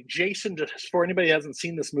the way, Jason, just for anybody who hasn't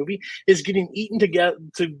seen this movie, is getting eaten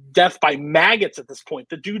to death by maggots at this point.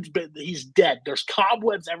 The he's dead. There's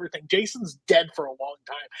cobwebs, everything. Jason's dead for a long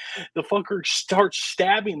time. The fucker starts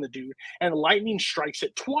stabbing the dude, and lightning strikes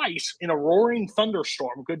it twice in a roaring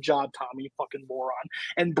thunderstorm. Good job, Tommy, you fucking moron.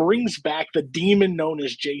 And brings back the demon known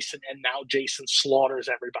as Jason, and now Jason slaughters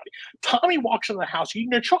everybody. Tommy walks into the house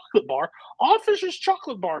eating a chocolate bar, offers his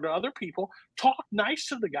chocolate bar to other people, talk nice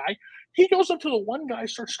to the guy. He goes up to the one guy,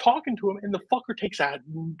 starts talking to him, and the fucker takes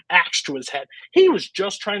an axe to his head. He was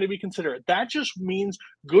just trying to be considerate. That just means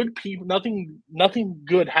good people. Nothing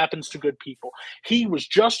good happens to good people. He was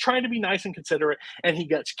just trying to be nice and considerate, and he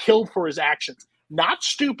gets killed for his actions. Not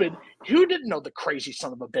stupid. Who didn't know the crazy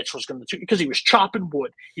son of a bitch was going to do? Because he was chopping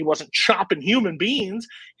wood. He wasn't chopping human beings.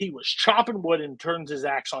 He was chopping wood and turns his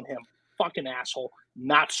axe on him. Fucking asshole.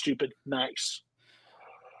 Not stupid. Nice.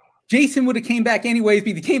 Jason would have came back anyways,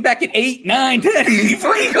 but he came back at 8, 9, 10. He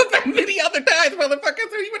goes back many other times, motherfucker.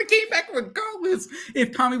 So he would have came back regardless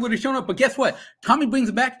if Tommy would have shown up. But guess what? Tommy brings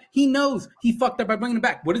him back. He knows he fucked up by bringing him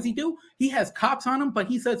back. What does he do? He has cops on him, but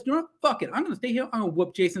he says, you know what? Fuck it. I'm going to stay here. I'm going to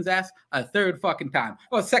whoop Jason's ass a 3rd fucking time.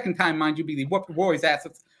 Well, 2nd time, mind you, he whooped Roy's ass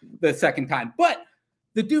the 2nd time. But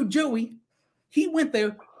the dude, Joey, he went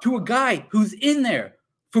there to a guy who's in there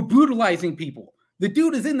for brutalizing people. The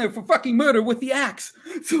dude is in there for fucking murder with the axe.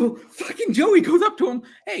 So fucking Joey goes up to him.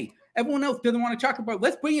 Hey, everyone else doesn't want a chocolate bar.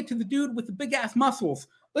 Let's bring it to the dude with the big ass muscles.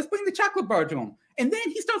 Let's bring the chocolate bar to him. And then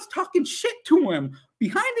he starts talking shit to him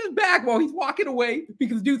behind his back while he's walking away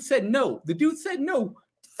because the dude said no. The dude said no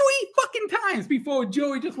 3 fucking times before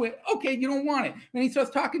Joey just went, okay, you don't want it. And he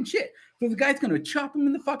starts talking shit. So the guy's going to chop him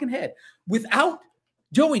in the fucking head. Without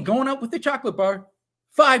Joey going up with the chocolate bar,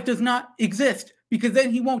 5 does not exist. Because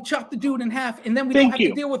then he won't chop the dude in half, and then we don't have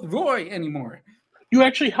to deal with Roy anymore. You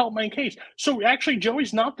actually helped my case. So actually,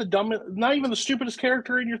 Joey's not not even the stupidest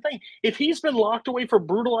character in your thing. If he's been locked away for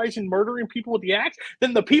brutalizing, murdering people with the axe,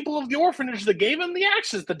 then the people of the orphanage that gave him the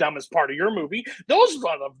axe is the dumbest part of your movie. Those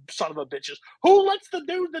are the son of a bitches. Who lets the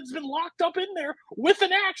dude that's been locked up in there with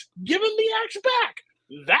an axe give him the axe back?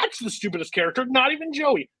 That's the stupidest character, not even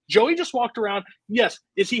Joey. Joey just walked around. Yes,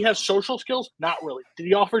 he has social skills? Not really. Did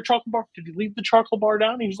he offer a chocolate bar? Did he leave the chocolate bar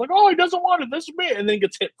down? He's like, oh, he doesn't want it. This is me. And then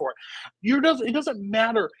gets hit for it. It doesn't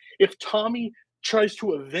matter if Tommy tries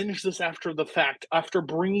to avenge this after the fact, after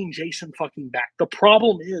bringing Jason fucking back. The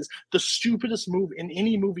problem is the stupidest move in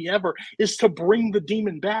any movie ever is to bring the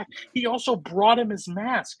demon back. He also brought him his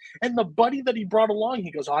mask. And the buddy that he brought along,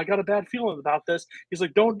 he goes, oh, I got a bad feeling about this. He's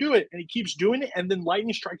like, don't do it. And he keeps doing it. And then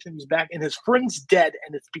lightning strikes him, he's back, and his friend's dead.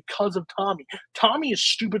 And it's because of Tommy. Tommy is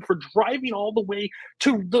stupid for driving all the way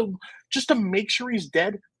to just to make sure he's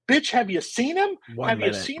dead. Bitch, have you seen him?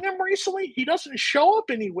 You seen him recently? He doesn't show up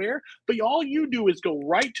anywhere, but all you do is go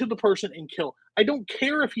right to the person and kill. I don't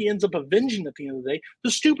care if he ends up avenging at the end of the day.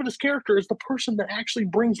 The stupidest character is the person that actually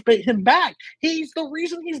brings him back. He's the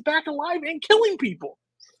reason he's back alive and killing people.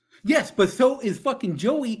 Yes, but so is fucking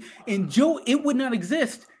Joey. And it would not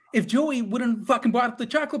exist if Joey wouldn't fucking brought up the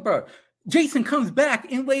chocolate bar. Jason comes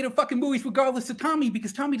back in later fucking movies regardless of Tommy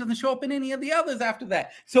because Tommy doesn't show up in any of the others after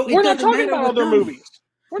that. So we're not talking about other movies.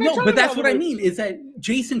 No, but that's what I mean is that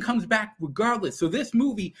Jason comes back regardless. So this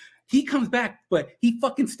movie, he comes back, but he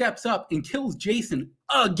fucking steps up and kills Jason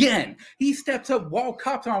again. He steps up while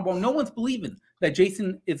cops are on, while no one's believing that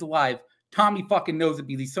Jason is alive. Tommy fucking knows it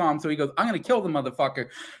because he saw him, so he goes, I'm going to kill the motherfucker.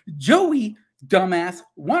 Joey, dumbass,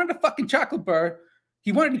 wanted a fucking chocolate bar.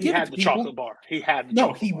 He wanted to give it to people. Chocolate bar. He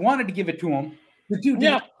wanted to give it to him. The dude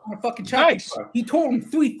didn't want a fucking chocolate bar. He told him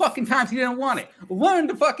 3 fucking times he didn't want it. Learn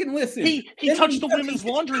to fucking listen. He touched the women's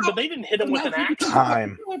laundry, but they didn't hit him with an axe.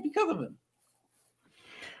 Time. Because of him.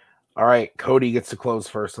 All right, Cody gets to close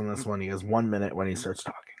first on this one. He has 1 minute when he starts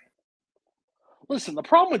talking. Listen, the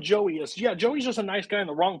problem with Joey is, Joey's just a nice guy in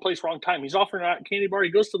the wrong place, wrong time. He's offering out a candy bar. He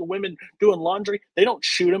goes to the women doing laundry. They don't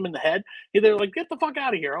shoot him in the head. They're like, get the fuck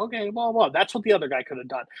out of here. Okay, blah, blah. That's what the other guy could have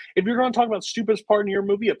done. If you're going to talk about stupidest part in your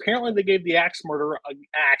movie, apparently they gave the axe murderer an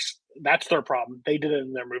axe. That's their problem. They did it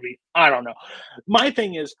in their movie. I don't know. My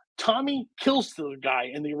thing is, Tommy kills the guy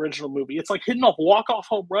in the original movie. It's like hitting a walk-off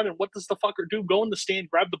home run, and what does the fucker do? Go in the stand,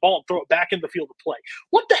 grab the ball, and throw it back in the field of play.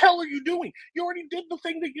 What the hell are you doing? You already did the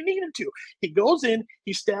thing that you needed to. He goes in,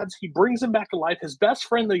 he stabs, he brings him back alive. His best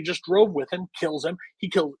friend that he just drove with him kills him.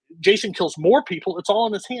 Jason kills more people. It's all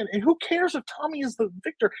in his hand. And who cares if Tommy is the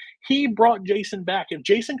victor? He brought Jason back. If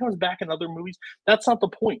Jason comes back in other movies, that's not the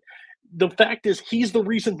point. The fact is, he's the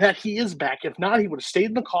reason that he is back. If not, he would have stayed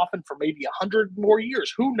in the coffin for maybe 100 more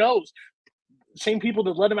years. Who knows? Same people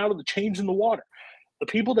that let him out of the chains in the water. The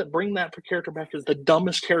people that bring that character back is the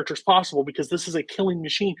dumbest characters possible because this is a killing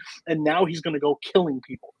machine, and now he's going to go killing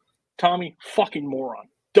people. Tommy, fucking moron.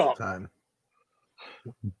 Dumb. Time.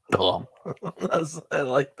 Dumb. I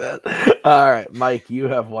like that. All right, Mike, you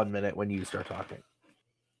have 1 minute when you start talking.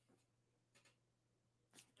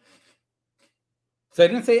 So I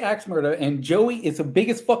didn't say axe murder, and Joey is the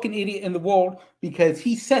biggest fucking idiot in the world because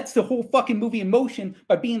he sets the whole fucking movie in motion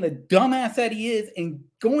by being the dumbass that he is and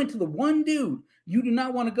going to the one dude you do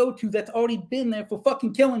not want to go to that's already been there for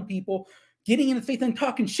fucking killing people, getting in his face and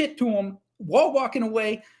talking shit to him while walking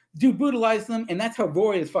away. Dude brutalized them, and that's how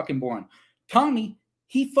Roy is fucking born. Tommy,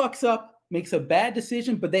 he fucks up, makes a bad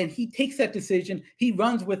decision, but then he takes that decision, he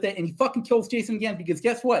runs with it, and he fucking kills Jason again because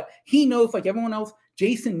guess what? He knows, like everyone else,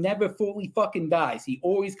 Jason never fully fucking dies. He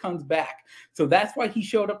always comes back. So that's why he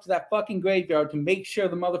showed up to that fucking graveyard to make sure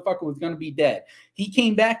the motherfucker was going to be dead. He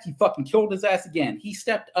came back. He fucking killed his ass again. He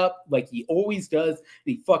stepped up like he always does. And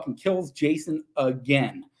he fucking kills Jason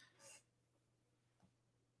again.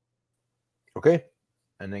 Okay.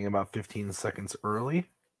 Ending about 15 seconds early.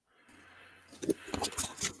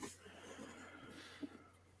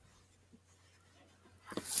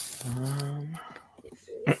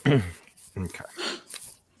 Okay.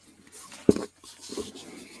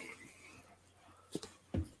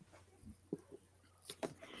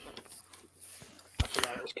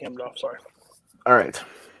 I was cammed off, sorry. All right.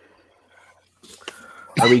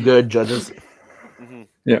 Are we good, judges? Mm-hmm.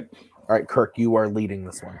 Yeah. All right, Kirk, you are leading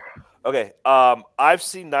this one. Okay. I've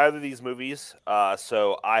seen neither of these movies,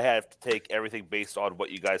 so I have to take everything based on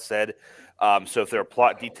what you guys said. So if there are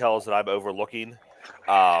plot details that I'm overlooking,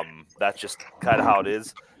 that's just kind of how it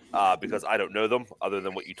is, because I don't know them other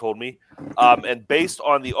than what you told me. And based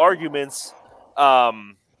on the arguments,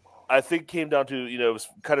 I think came down to, it was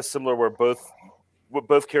kind of similar where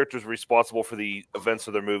both characters were responsible for the events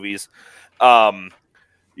of their movies. Cody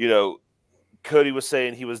was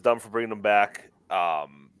saying he was dumb for bringing them back.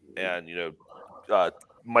 And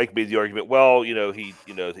Mike made the argument, well, he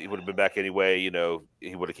would have been back anyway,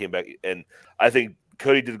 he would have came back. And I think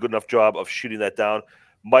Cody did a good enough job of shooting that down.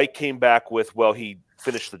 Mike came back with, well, he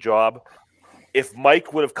finished the job. If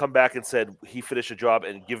Mike would have come back and said he finished the job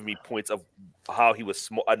and given me points of how he was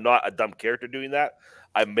not a dumb character doing that,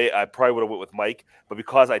 I probably would have went with Mike. But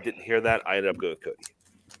because I didn't hear that, I ended up going with Cody.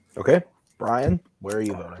 Okay. Brian, where are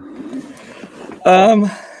you voting?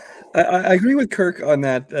 I agree with Kirk on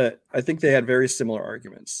that. I think they had very similar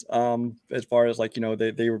arguments. As far as like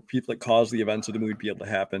they were people that caused the events of the movie to be able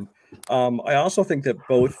to happen. I also think that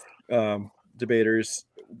both debaters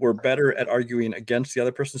were better at arguing against the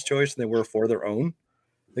other person's choice than they were for their own.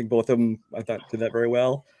 I think both of them I thought did that very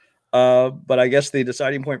well. But I guess the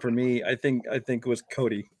deciding point for me, I think was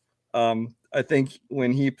Cody. I think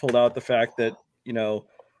when he pulled out the fact that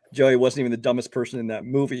Joey wasn't even the dumbest person in that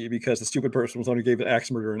movie because the stupid person was the one who gave the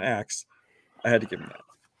axe murderer an axe, I had to give him that.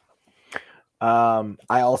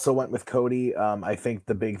 I also went with Cody. I think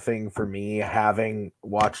the big thing for me, having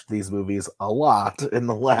watched these movies a lot in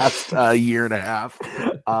the last year and a half,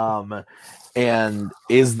 and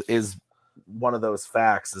is one of those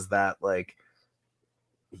facts is that like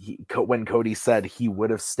when Cody said he would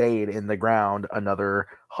have stayed in the ground another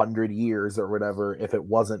 100 years or whatever if it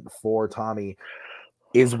wasn't for Tommy,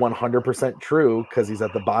 is 100% true, because he's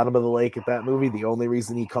at the bottom of the lake at that movie. The only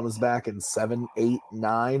reason he comes back in 7, 8,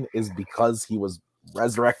 9 is because he was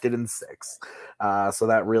resurrected in 6. So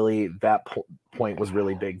that point was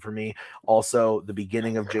really big for me. Also, the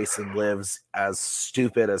beginning of Jason Lives, as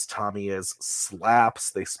stupid as Tommy is,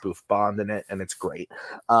 slaps. They spoof Bond in it, and it's great.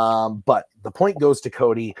 But the point goes to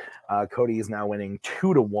Cody. Cody is now winning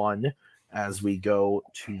 2-1. As we go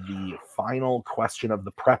to the final question of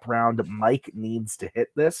the prep round. Mike needs to hit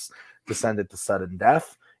this to send it to sudden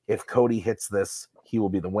death. If Cody hits this, he will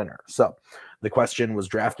be the winner. So the question was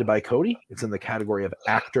drafted by Cody. It's in the category of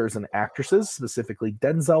actors and actresses, specifically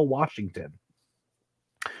Denzel Washington.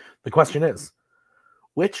 The question is,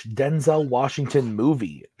 which Denzel Washington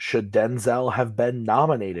movie should Denzel have been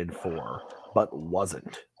nominated for but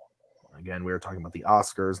wasn't? Again, we were talking about the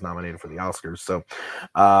Oscars, nominated for the Oscars. So,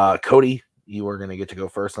 Cody, you are going to get to go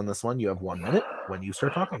first on this one. You have 1 minute when you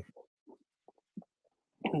start talking.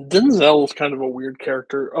 Denzel is kind of a weird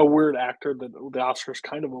character, a weird actor that the Oscars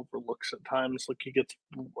kind of overlooks at times. Like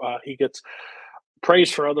he gets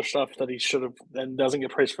praised for other stuff that he should have, and doesn't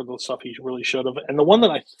get praised for the stuff he really should have. And the one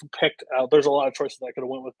that I picked, there's a lot of choices that I could have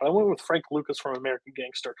went with, but I went with Frank Lucas from American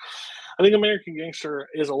Gangster. I think American Gangster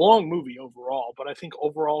is a long movie overall, but I think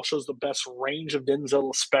overall shows the best range of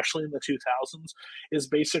Denzel, especially in the 2000s. Is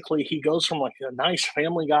basically he goes from like a nice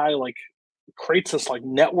family guy, like creates this like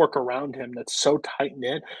network around him that's so tight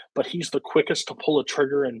knit, but he's the quickest to pull a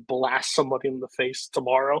trigger and blast somebody in the face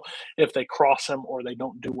tomorrow if they cross him or they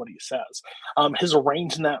don't do what he says. His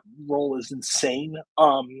range in that role is insane.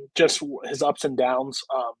 Just his ups and downs.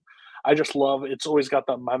 I just love it's always got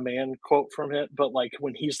the my man quote from it, but like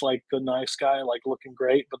when he's like the nice guy, like looking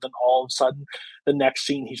great, but then all of a sudden the next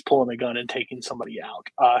scene he's pulling a gun and taking somebody out.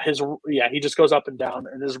 He just goes up and down,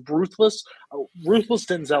 and his ruthless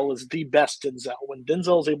Denzel is the best Denzel. When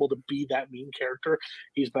Denzel is able to be that mean character,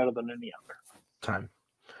 he's better than any other. Time.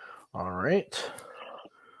 All right.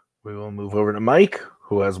 We will move over to Mike,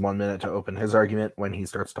 who has 1 minute to open his argument when he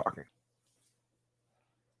starts talking.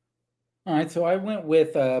 All right, so I went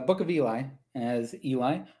with Book of Eli as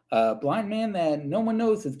Eli, a blind man that no one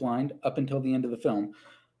knows is blind up until the end of the film.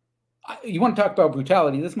 You want to talk about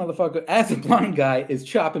brutality? This motherfucker, as a blind guy, is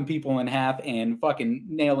chopping people in half and fucking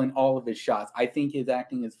nailing all of his shots. I think his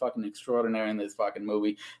acting is fucking extraordinary in this fucking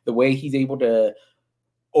movie. The way he's able to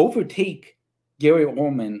overtake Gary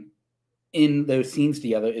Oldman in those scenes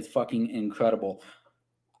together is fucking incredible.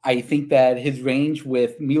 I think that his range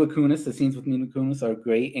with Mila Kunis, the scenes with Mila Kunis are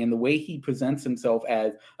great. And the way he presents himself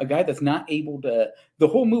as a guy that's not able to, the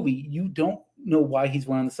whole movie, you don't know why he's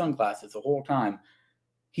wearing the sunglasses the whole time.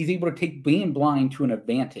 He's able to take being blind to an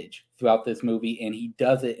advantage throughout this movie. And he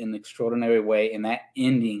does it in an extraordinary way. And that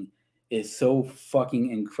ending is so fucking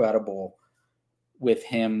incredible with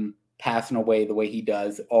him passing away the way he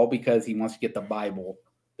does, all because he wants to get the Bible,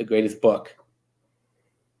 the greatest book,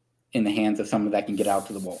 in the hands of someone that can get out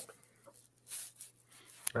to the world.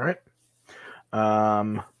 All right.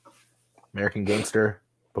 American Gangster,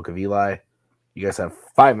 Book of Eli. You guys have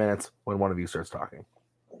 5 minutes when one of you starts talking.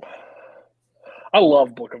 I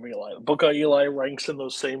love Book of Eli. Book of Eli ranks in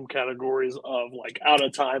those same categories of like Out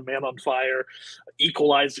of Time, Man on Fire,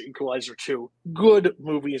 Equalizer, Equalizer 2. Good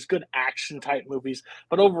movies, good action type movies,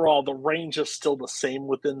 but overall the range is still the same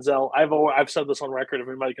with Denzel. I've said this on record. If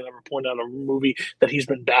anybody can ever point out a movie that he's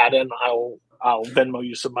been bad in, I'll Venmo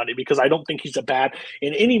you some money, because I don't think he's a bad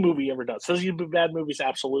in any movie he ever does. Does he do bad movies?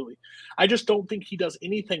 Absolutely. I just don't think he does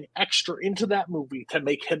anything extra into that movie to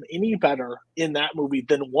make him any better in that movie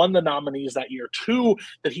than one, the nominees that year, two,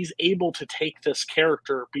 that he's able to take this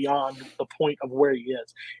character beyond the point of where he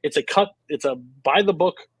is. It's a by the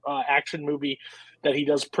book action movie. that he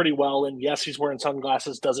does pretty well. And yes, he's wearing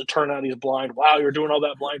sunglasses. Does it turn out he's blind? Wow, you're doing all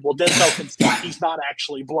that blind. Well, Denzel can see he's not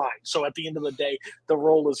actually blind. So at the end of the day, the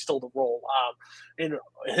role is still the role. And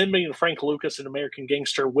him being Frank Lucas in American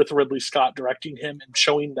Gangster with Ridley Scott directing him and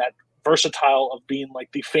showing that versatile of being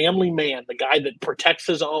like the family man, the guy that protects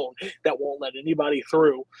his own, that won't let anybody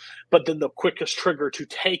through, but then the quickest trigger to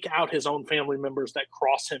take out his own family members that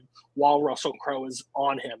cross him while Russell Crowe is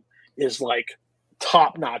on him is like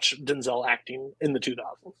top-notch Denzel acting in the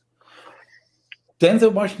 2000s.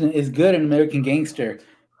 Denzel Washington is good in American Gangster,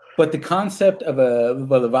 but the concept of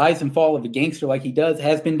the rise and fall of a gangster like he does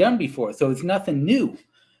has been done before, so it's nothing new.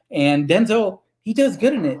 And Denzel, he does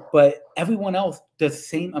good in it, but everyone else does the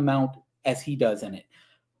same amount as he does in it.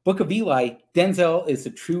 Book of Eli, Denzel is the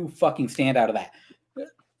true fucking standout of that.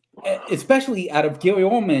 Especially out of Gary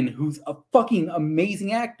Oldman, who's a fucking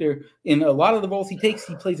amazing actor. In a lot of the roles he takes,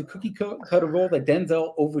 he plays a cookie cutter role that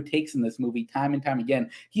Denzel overtakes in this movie time and time again.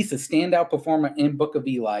 He's a standout performer in Book of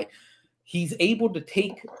Eli. He's able to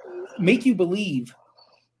make you believe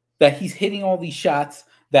that he's hitting all these shots,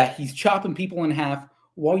 that he's chopping people in half,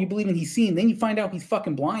 while you believe in he's seeing. Then you find out he's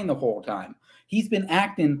fucking blind the whole time. He's been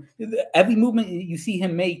acting. Every movement you see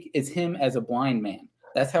him make is him as a blind man.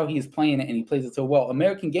 That's how he is playing it, and he plays it so well.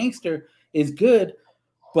 American Gangster is good,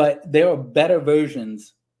 but there are better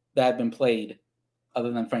versions that have been played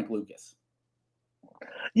other than Frank Lucas.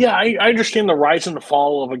 Yeah, I understand the rise and the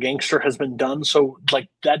fall of a gangster has been done, so like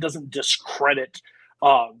that doesn't discredit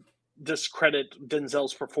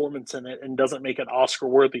Denzel's performance in it and doesn't make it Oscar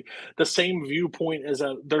worthy. The same viewpoint is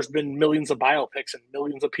there's been millions of biopics and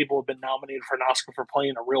millions of people have been nominated for an Oscar for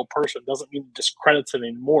playing a real person. Doesn't mean it discredits it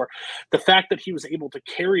anymore. The fact that he was able to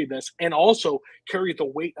carry this and also carry the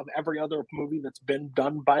weight of every other movie that's been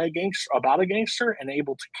done by a gangster about a gangster and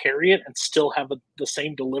able to carry it and still have the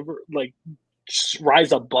same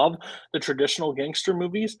rise above the traditional gangster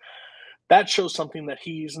movies, that shows something that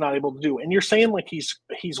he's not able to do. And you're saying like he's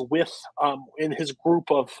with in his group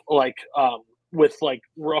of with like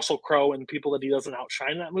Russell Crowe and people that he doesn't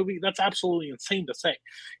outshine in that movie. That's absolutely insane to say.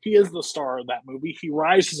 He is the star of that movie. He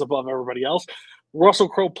rises above everybody else. Russell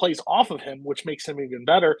Crowe plays off of him, which makes him even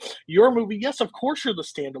better. Your movie, yes, of course you're the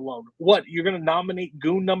standalone. What, you're going to nominate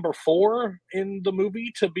Goon number 4 in the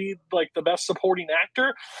movie to be like the best supporting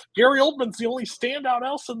actor? Gary Oldman's the only standout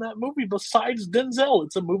else in that movie besides Denzel.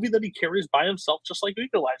 It's a movie that he carries by himself, just like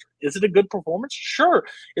Equalizer. Is it a good performance? Sure.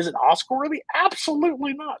 Is it Oscar worthy?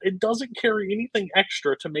 Absolutely not. It doesn't carry anything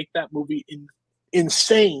extra to make that movie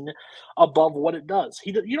insane above what it does.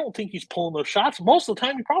 You don't think he's pulling those shots. Most of the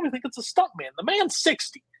time, you probably think it's a stunt man. The man's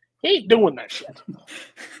 60. He ain't doing that shit.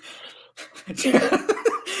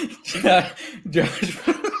 Josh,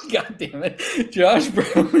 God damn it. Josh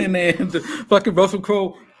Brolin and fucking Russell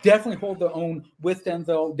Crowe definitely hold their own with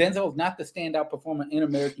Denzel. Denzel is not the standout performer in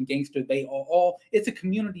American Gangster. They are all, it's a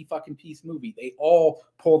community fucking piece movie. They all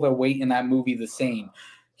pull their weight in that movie the same.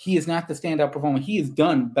 He is not the standout performer. He has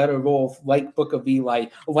done better roles like Book of Eli,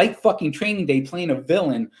 like fucking Training Day playing a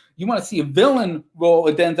villain. You want to see a villain role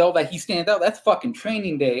of Denzel that he stands out? That's fucking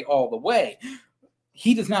Training Day all the way.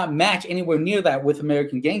 He does not match anywhere near that with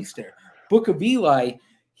American Gangster. Book of Eli,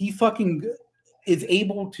 he fucking is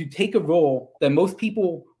able to take a role that most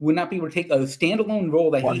people would not be able to take, a standalone role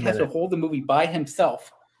that he has to hold the movie by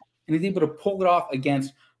himself, and he's able to pull it off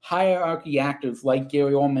against hierarchy actors like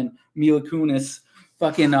Gary Oldman, Mila Kunis,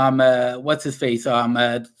 fucking what's his face?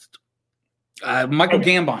 Michael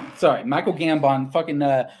Gambon. Sorry, Michael Gambon. Fucking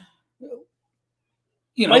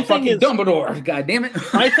fucking Dumbledore. God damn it.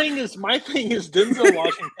 my thing is Denzel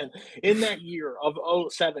Washington in that year of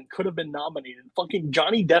 2007 could have been nominated. Fucking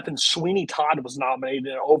Johnny Depp and Sweeney Todd was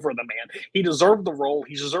nominated over the man. He deserved the role.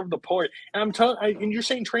 He deserved the part. And I'm telling, and you're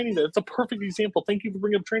saying Training Day. It's a perfect example. Thank you for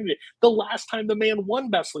bringing up Training Day. The last time the man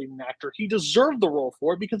won Best Leading Actor, he deserved the role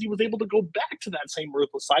for it because he was able to go back to that same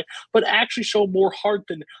ruthless side, but actually show more heart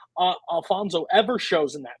than Alfonso ever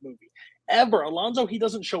shows in that movie. Ever. Alonzo, he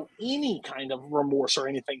doesn't show any kind of remorse or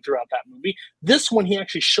anything throughout that movie. This one, he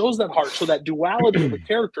actually shows that heart. So that duality of the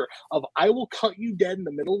character of I will cut you dead in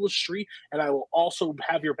the middle of the street and I will also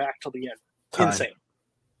have your back till the end. Insane.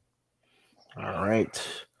 All right.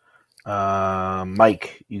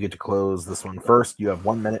 Mike, you get to close this one first. You have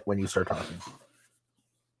 1 minute when you start talking.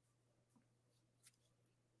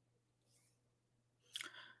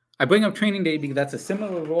 I bring up Training Day because that's a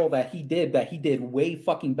similar role that he did way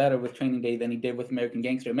fucking better with Training Day than he did with American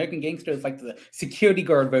Gangster. American Gangster is like the security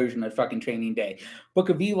guard version of fucking Training Day. Book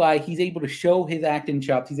of Eli, he's able to show his acting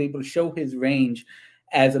chops. He's able to show his range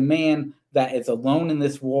as a man that is alone in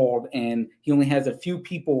this world, and he only has a few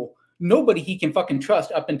people nobody he can fucking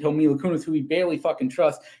trust up until Mila Kunis, who he barely fucking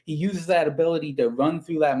trusts. He uses that ability to run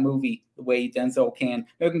through that movie the way Denzel can.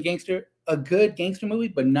 American Gangster, a good gangster movie,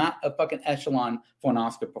 but not a fucking echelon for an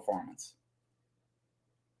Oscar performance.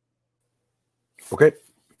 Okay.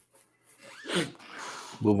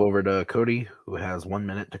 Move over to Cody, who has 1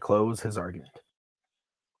 minute to close his argument.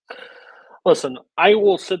 Listen, I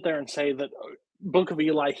will sit there and say that Book of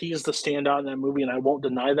Eli, he's the standout in that movie, and I won't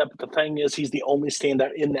deny that. But the thing is, he's the only standout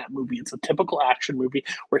in that movie. It's a typical action movie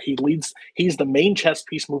where he's the main chess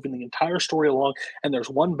piece moving the entire story along, and there's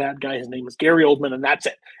one bad guy. His name is Gary Oldman, and that's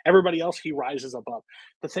it. Everybody else, he rises above.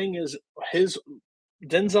 The thing is,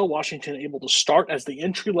 Denzel Washington able to start as the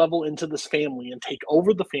entry level into this family and take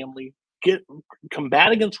over the family,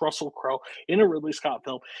 combat against Russell Crowe in a Ridley Scott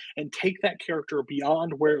film, and take that character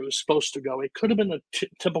beyond where it was supposed to go. It could have been a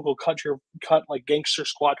typical cut like Gangster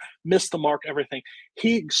Squad, missed the mark, everything.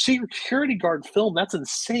 Security guard film, that's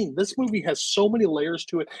insane. This movie has so many layers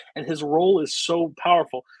to it, and his role is so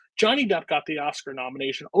powerful. Johnny Depp got the Oscar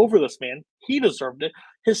nomination over this man. He deserved it.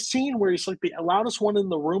 His scene where he's like the loudest one in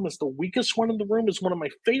the room is the weakest one in the room is one of my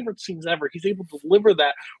favorite scenes ever. He's able to deliver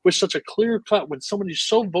that with such a clear cut when somebody's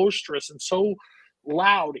so boisterous and so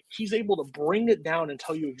loud. He's able to bring it down and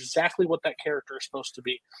tell you exactly what that character is supposed to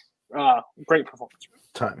be. Great performance.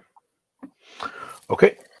 Time.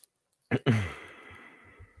 Okay.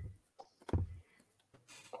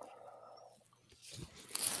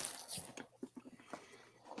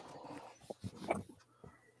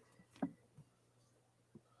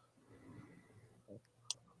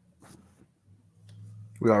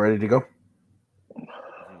 We all ready to go?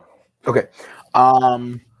 Okay.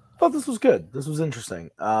 Thought this was good. This was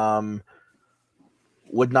interesting.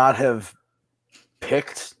 Would not have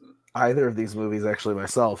picked either of these movies actually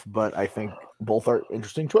myself, but I think both are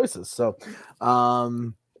interesting choices. So I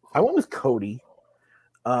went with Cody.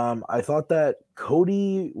 I thought that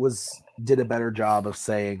Cody did a better job of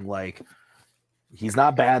saying, like, he's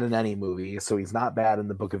not bad in any movie, so he's not bad in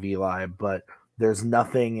the Book of Eli, but there's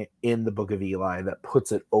nothing in the Book of Eli that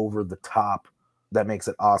puts it over the top, that makes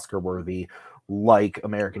it Oscar worthy, like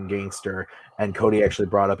American Gangster. And Cody actually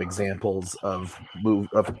brought up examples of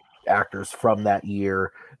actors from that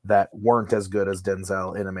year that weren't as good as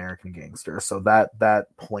Denzel in American Gangster. So that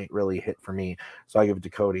point really hit for me. So I give it to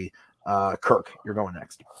Cody. Kirk, you're going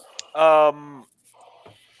next. I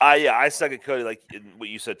second Cody. Like what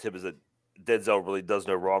you said, Tim, is that Denzel really does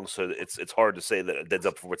no wrong. So it's hard to say that a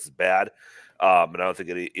Denzel performance is bad. And I don't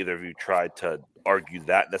think either of you tried to argue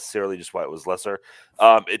that necessarily, just why it was lesser.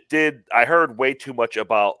 I heard way too much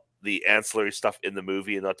about the ancillary stuff in the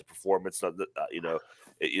movie and not the performance, not the,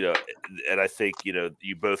 and I think,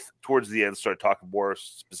 you both towards the end started talking more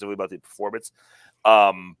specifically about the performance.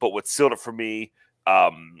 But what sealed it for me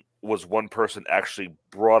was one person actually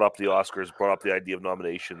brought up the Oscars, brought up the idea of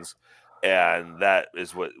nominations, and that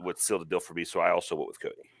is what sealed the deal for me. So I also went with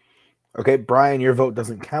Cody. Okay, Brian, your vote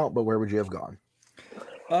doesn't count, but where would you have gone?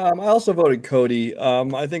 I also voted Cody.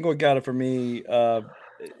 I think what got it for me, I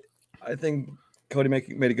think Cody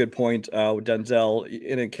made a good point with Denzel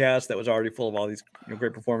in a cast that was already full of all these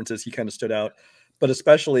great performances. He kind of stood out, but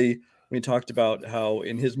especially when he talked about how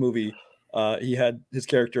in his movie he had his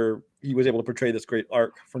character. He was able to portray this great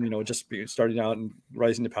arc from just starting out and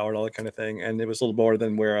rising to power and all that kind of thing, and it was a little more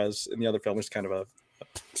than whereas in the other film it was kind of a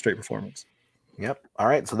straight performance. Yep. All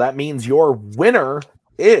right. So that means your winner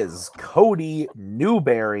is Cody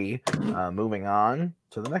Newberry. Moving on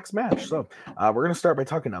to the next match. So we're going to start by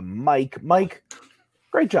talking to Mike. Mike,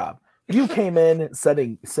 great job. You came in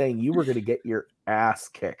saying you were going to get your ass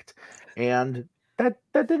kicked, and that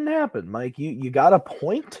didn't happen, Mike. You got a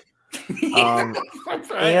point,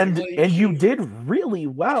 and you did really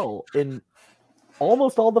well in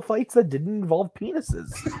almost all the fights that didn't involve penises.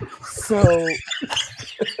 So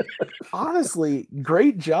honestly,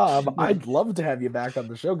 great job. I'd love to have you back on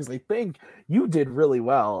the show because I think you did really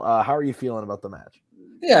well. How are you feeling about the match?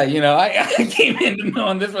 Yeah, I came into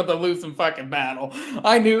knowing this was a losing fucking battle.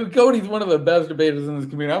 I knew Cody's one of the best debaters in this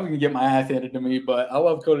community. I was going to get my ass handed to me, but I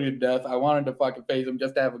love Cody to death. I wanted to fucking face him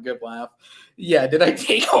just to have a good laugh. Yeah, did I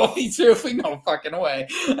take all these seriously? No fucking way.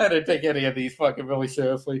 I didn't take any of these fucking really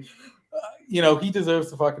seriously. He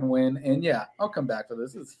deserves to fucking win. And yeah, I'll come back for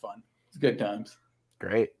this. It's fun. It's good times.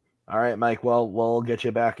 Great. All right, Mike. Well, we'll get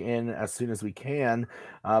you back in as soon as we can,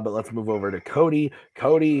 but let's move over to Cody.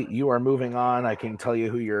 Cody, you are moving on. I can tell you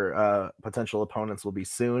who your potential opponents will be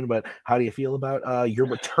soon, but how do you feel about your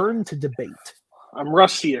return to debate? I'm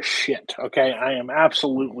rusty as shit. Okay, I am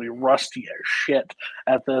absolutely rusty as shit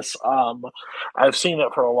at this. I've seen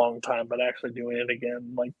it for a long time, but actually doing it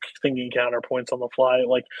again, like thinking counterpoints on the fly,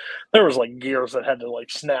 like there was like gears that had to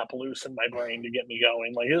like snap loose in my brain to get me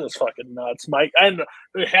going. Like it was fucking nuts, Mike. And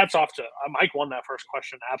hats off to Mike. Won that first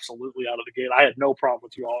question absolutely out of the gate. I had no problem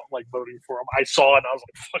with you all like voting for him. I saw it and I was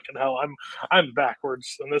like, fucking hell, I'm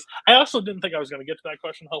backwards in this. I also didn't think I was going to get to that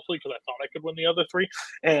question, hopefully, because I thought I could win the other three,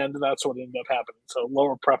 and that's what ended up happening. So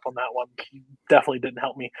lower prep on that one definitely didn't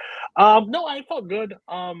help me. No, I felt good.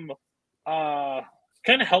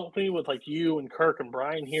 Kind of helped me with like you and Kirk and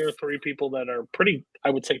Brian here, three people that are pretty, I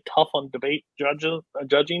would say, tough on debate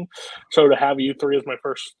judging. So to have you three as my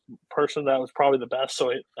first person, that was probably the best.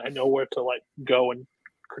 So I know where to like go and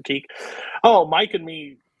critique. Oh, Mike and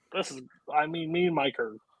me, me and Mike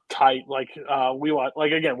are tight. Like we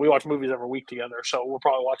watch movies every week together, so we're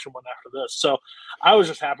probably watching one after this. So I was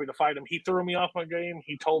just happy to fight him. He threw me off my game.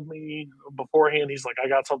 He told me beforehand, he's like, I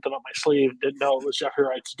got something up my sleeve. Didn't know it was Jeffrey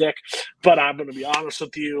Wright's dick, but I'm going to be honest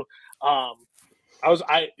with you.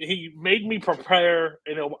 He made me prepare,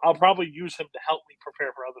 and I'll probably use him to help me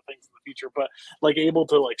prepare for other things in the future, but like able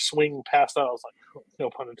to like swing past that, I was like, no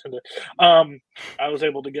pun intended. I was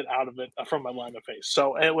able to get out of it from my line of face.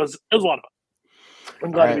 So it was a lot of fun.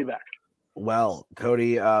 I'm glad to be back. Well,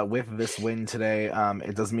 Cody, with this win today,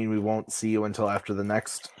 it doesn't mean we won't see you until after the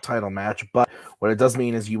next title match, but what it does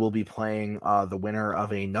mean is you will be playing the winner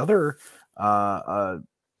of another,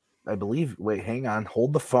 I believe, wait, hang on,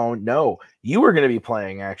 hold the phone. No, you were going to be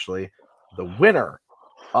playing, actually, the winner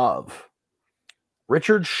of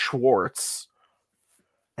Richard Schwartz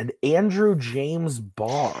and Andrew James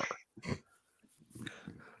Barr.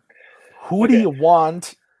 Who do you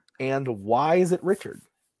want? And why is it Richard?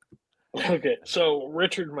 Okay, so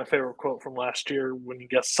Richard, my favorite quote from last year when he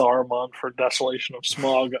guessed Saruman for Desolation of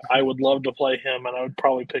Smog. I would love to play him, and I would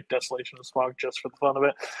probably pick Desolation of Smog just for the fun of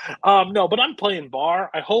it. No, but I'm playing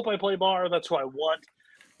Barr. I hope I play Barr. That's who I want.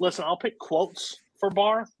 Listen, I'll pick quotes for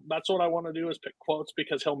Barr. That's what I want to do is pick quotes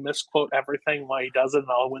because he'll misquote everything while he does it,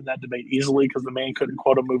 and I'll win that debate easily because the man couldn't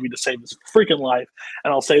quote a movie to save his freaking life.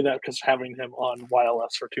 And I'll say that because having him on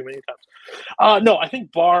YLS for too many times. No, I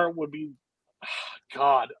think Barr would be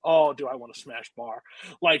God, do I want to smash Barr?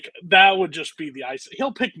 Like, that would just be the ice.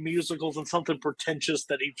 He'll pick musicals and something pretentious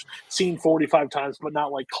that he's seen 45 times, but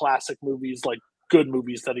not like classic movies, like good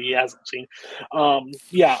movies that he hasn't seen.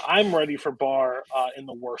 Yeah, I'm ready for Barr in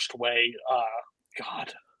the worst way.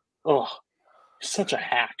 God. Oh, such a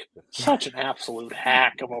hack. Such an absolute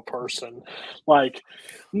hack of a person. Like,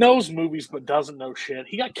 knows movies but doesn't know shit.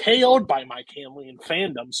 He got KO'd by Mike Hanley in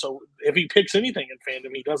fandom, so if he picks anything in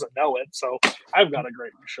fandom, he doesn't know it. So I've got a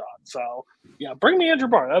great shot. So, yeah, bring me Andrew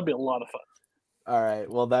Barr. That'd be a lot of fun. All right.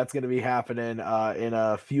 Well, that's going to be happening in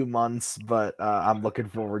a few months, but I'm looking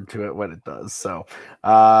forward to it when it does. So,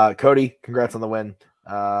 Cody, congrats on the win.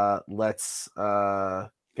 Let's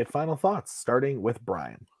get final thoughts, starting with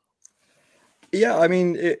Brian. Yeah, I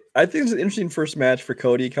mean, I think it's an interesting first match for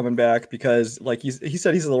Cody coming back because, like he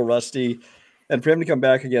said, he's a little rusty, and for him to come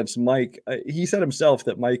back against Mike, he said himself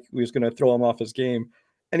that Mike was going to throw him off his game,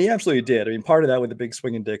 and he absolutely did. I mean, part of that with the big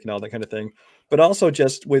swinging dick and all that kind of thing, but also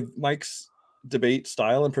just with Mike's debate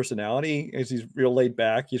style and personality, is he's real laid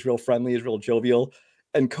back, he's real friendly, he's real jovial,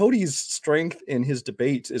 and Cody's strength in his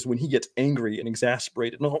debates is when he gets angry and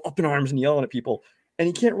exasperated and all up in arms and yelling at people. And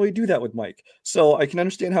he can't really do that with Mike. So I can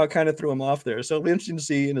understand how it kind of threw him off there. So it'll be interesting to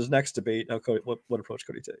see in his next debate how Cody, what approach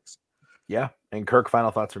Cody takes. Yeah. And Kirk, final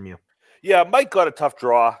thoughts from you. Yeah, Mike got a tough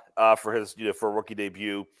draw for his, for a rookie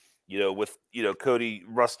debut. With Cody,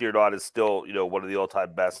 rusty or not, is still, one of the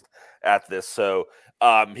all-time best at this. So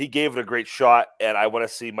he gave it a great shot, and I want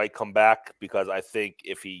to see Mike come back because I think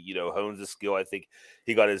if he, hones his skill, I think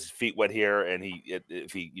he got his feet wet here, and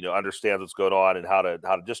if he understands what's going on and how to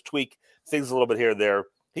just tweak things a little bit here and there,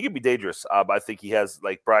 he can be dangerous. I think he has,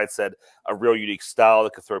 like Brian said, a real unique style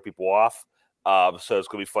that could throw people off. So it's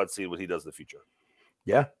going to be fun seeing what he does in the future.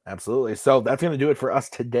 Yeah, absolutely. So that's going to do it for us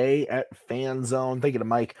today at Fan Zone. Thank you to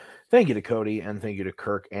Mike. Thank you to Cody. And thank you to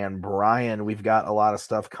Kirk and Brian. We've got a lot of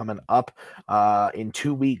stuff coming up. In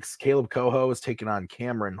 2 weeks, Caleb Coho is taking on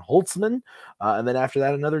Cameron Holtzman. And then after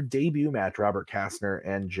that, another debut match. Robert Kastner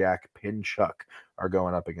and Jack Pinchuk are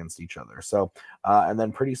going up against each other. So, and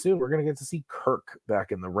then pretty soon, we're going to get to see Kirk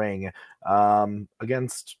back in the ring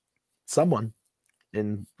against someone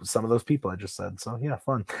in some of those people I just said. So yeah,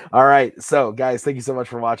 fun. All right. So guys, thank you so much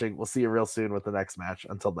for watching. We'll see you real soon with the next match.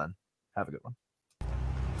 Until then, have a good one.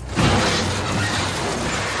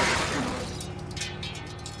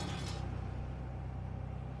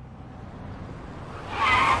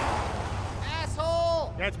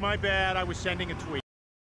 Asshole! That's my bad. I was sending a tweet.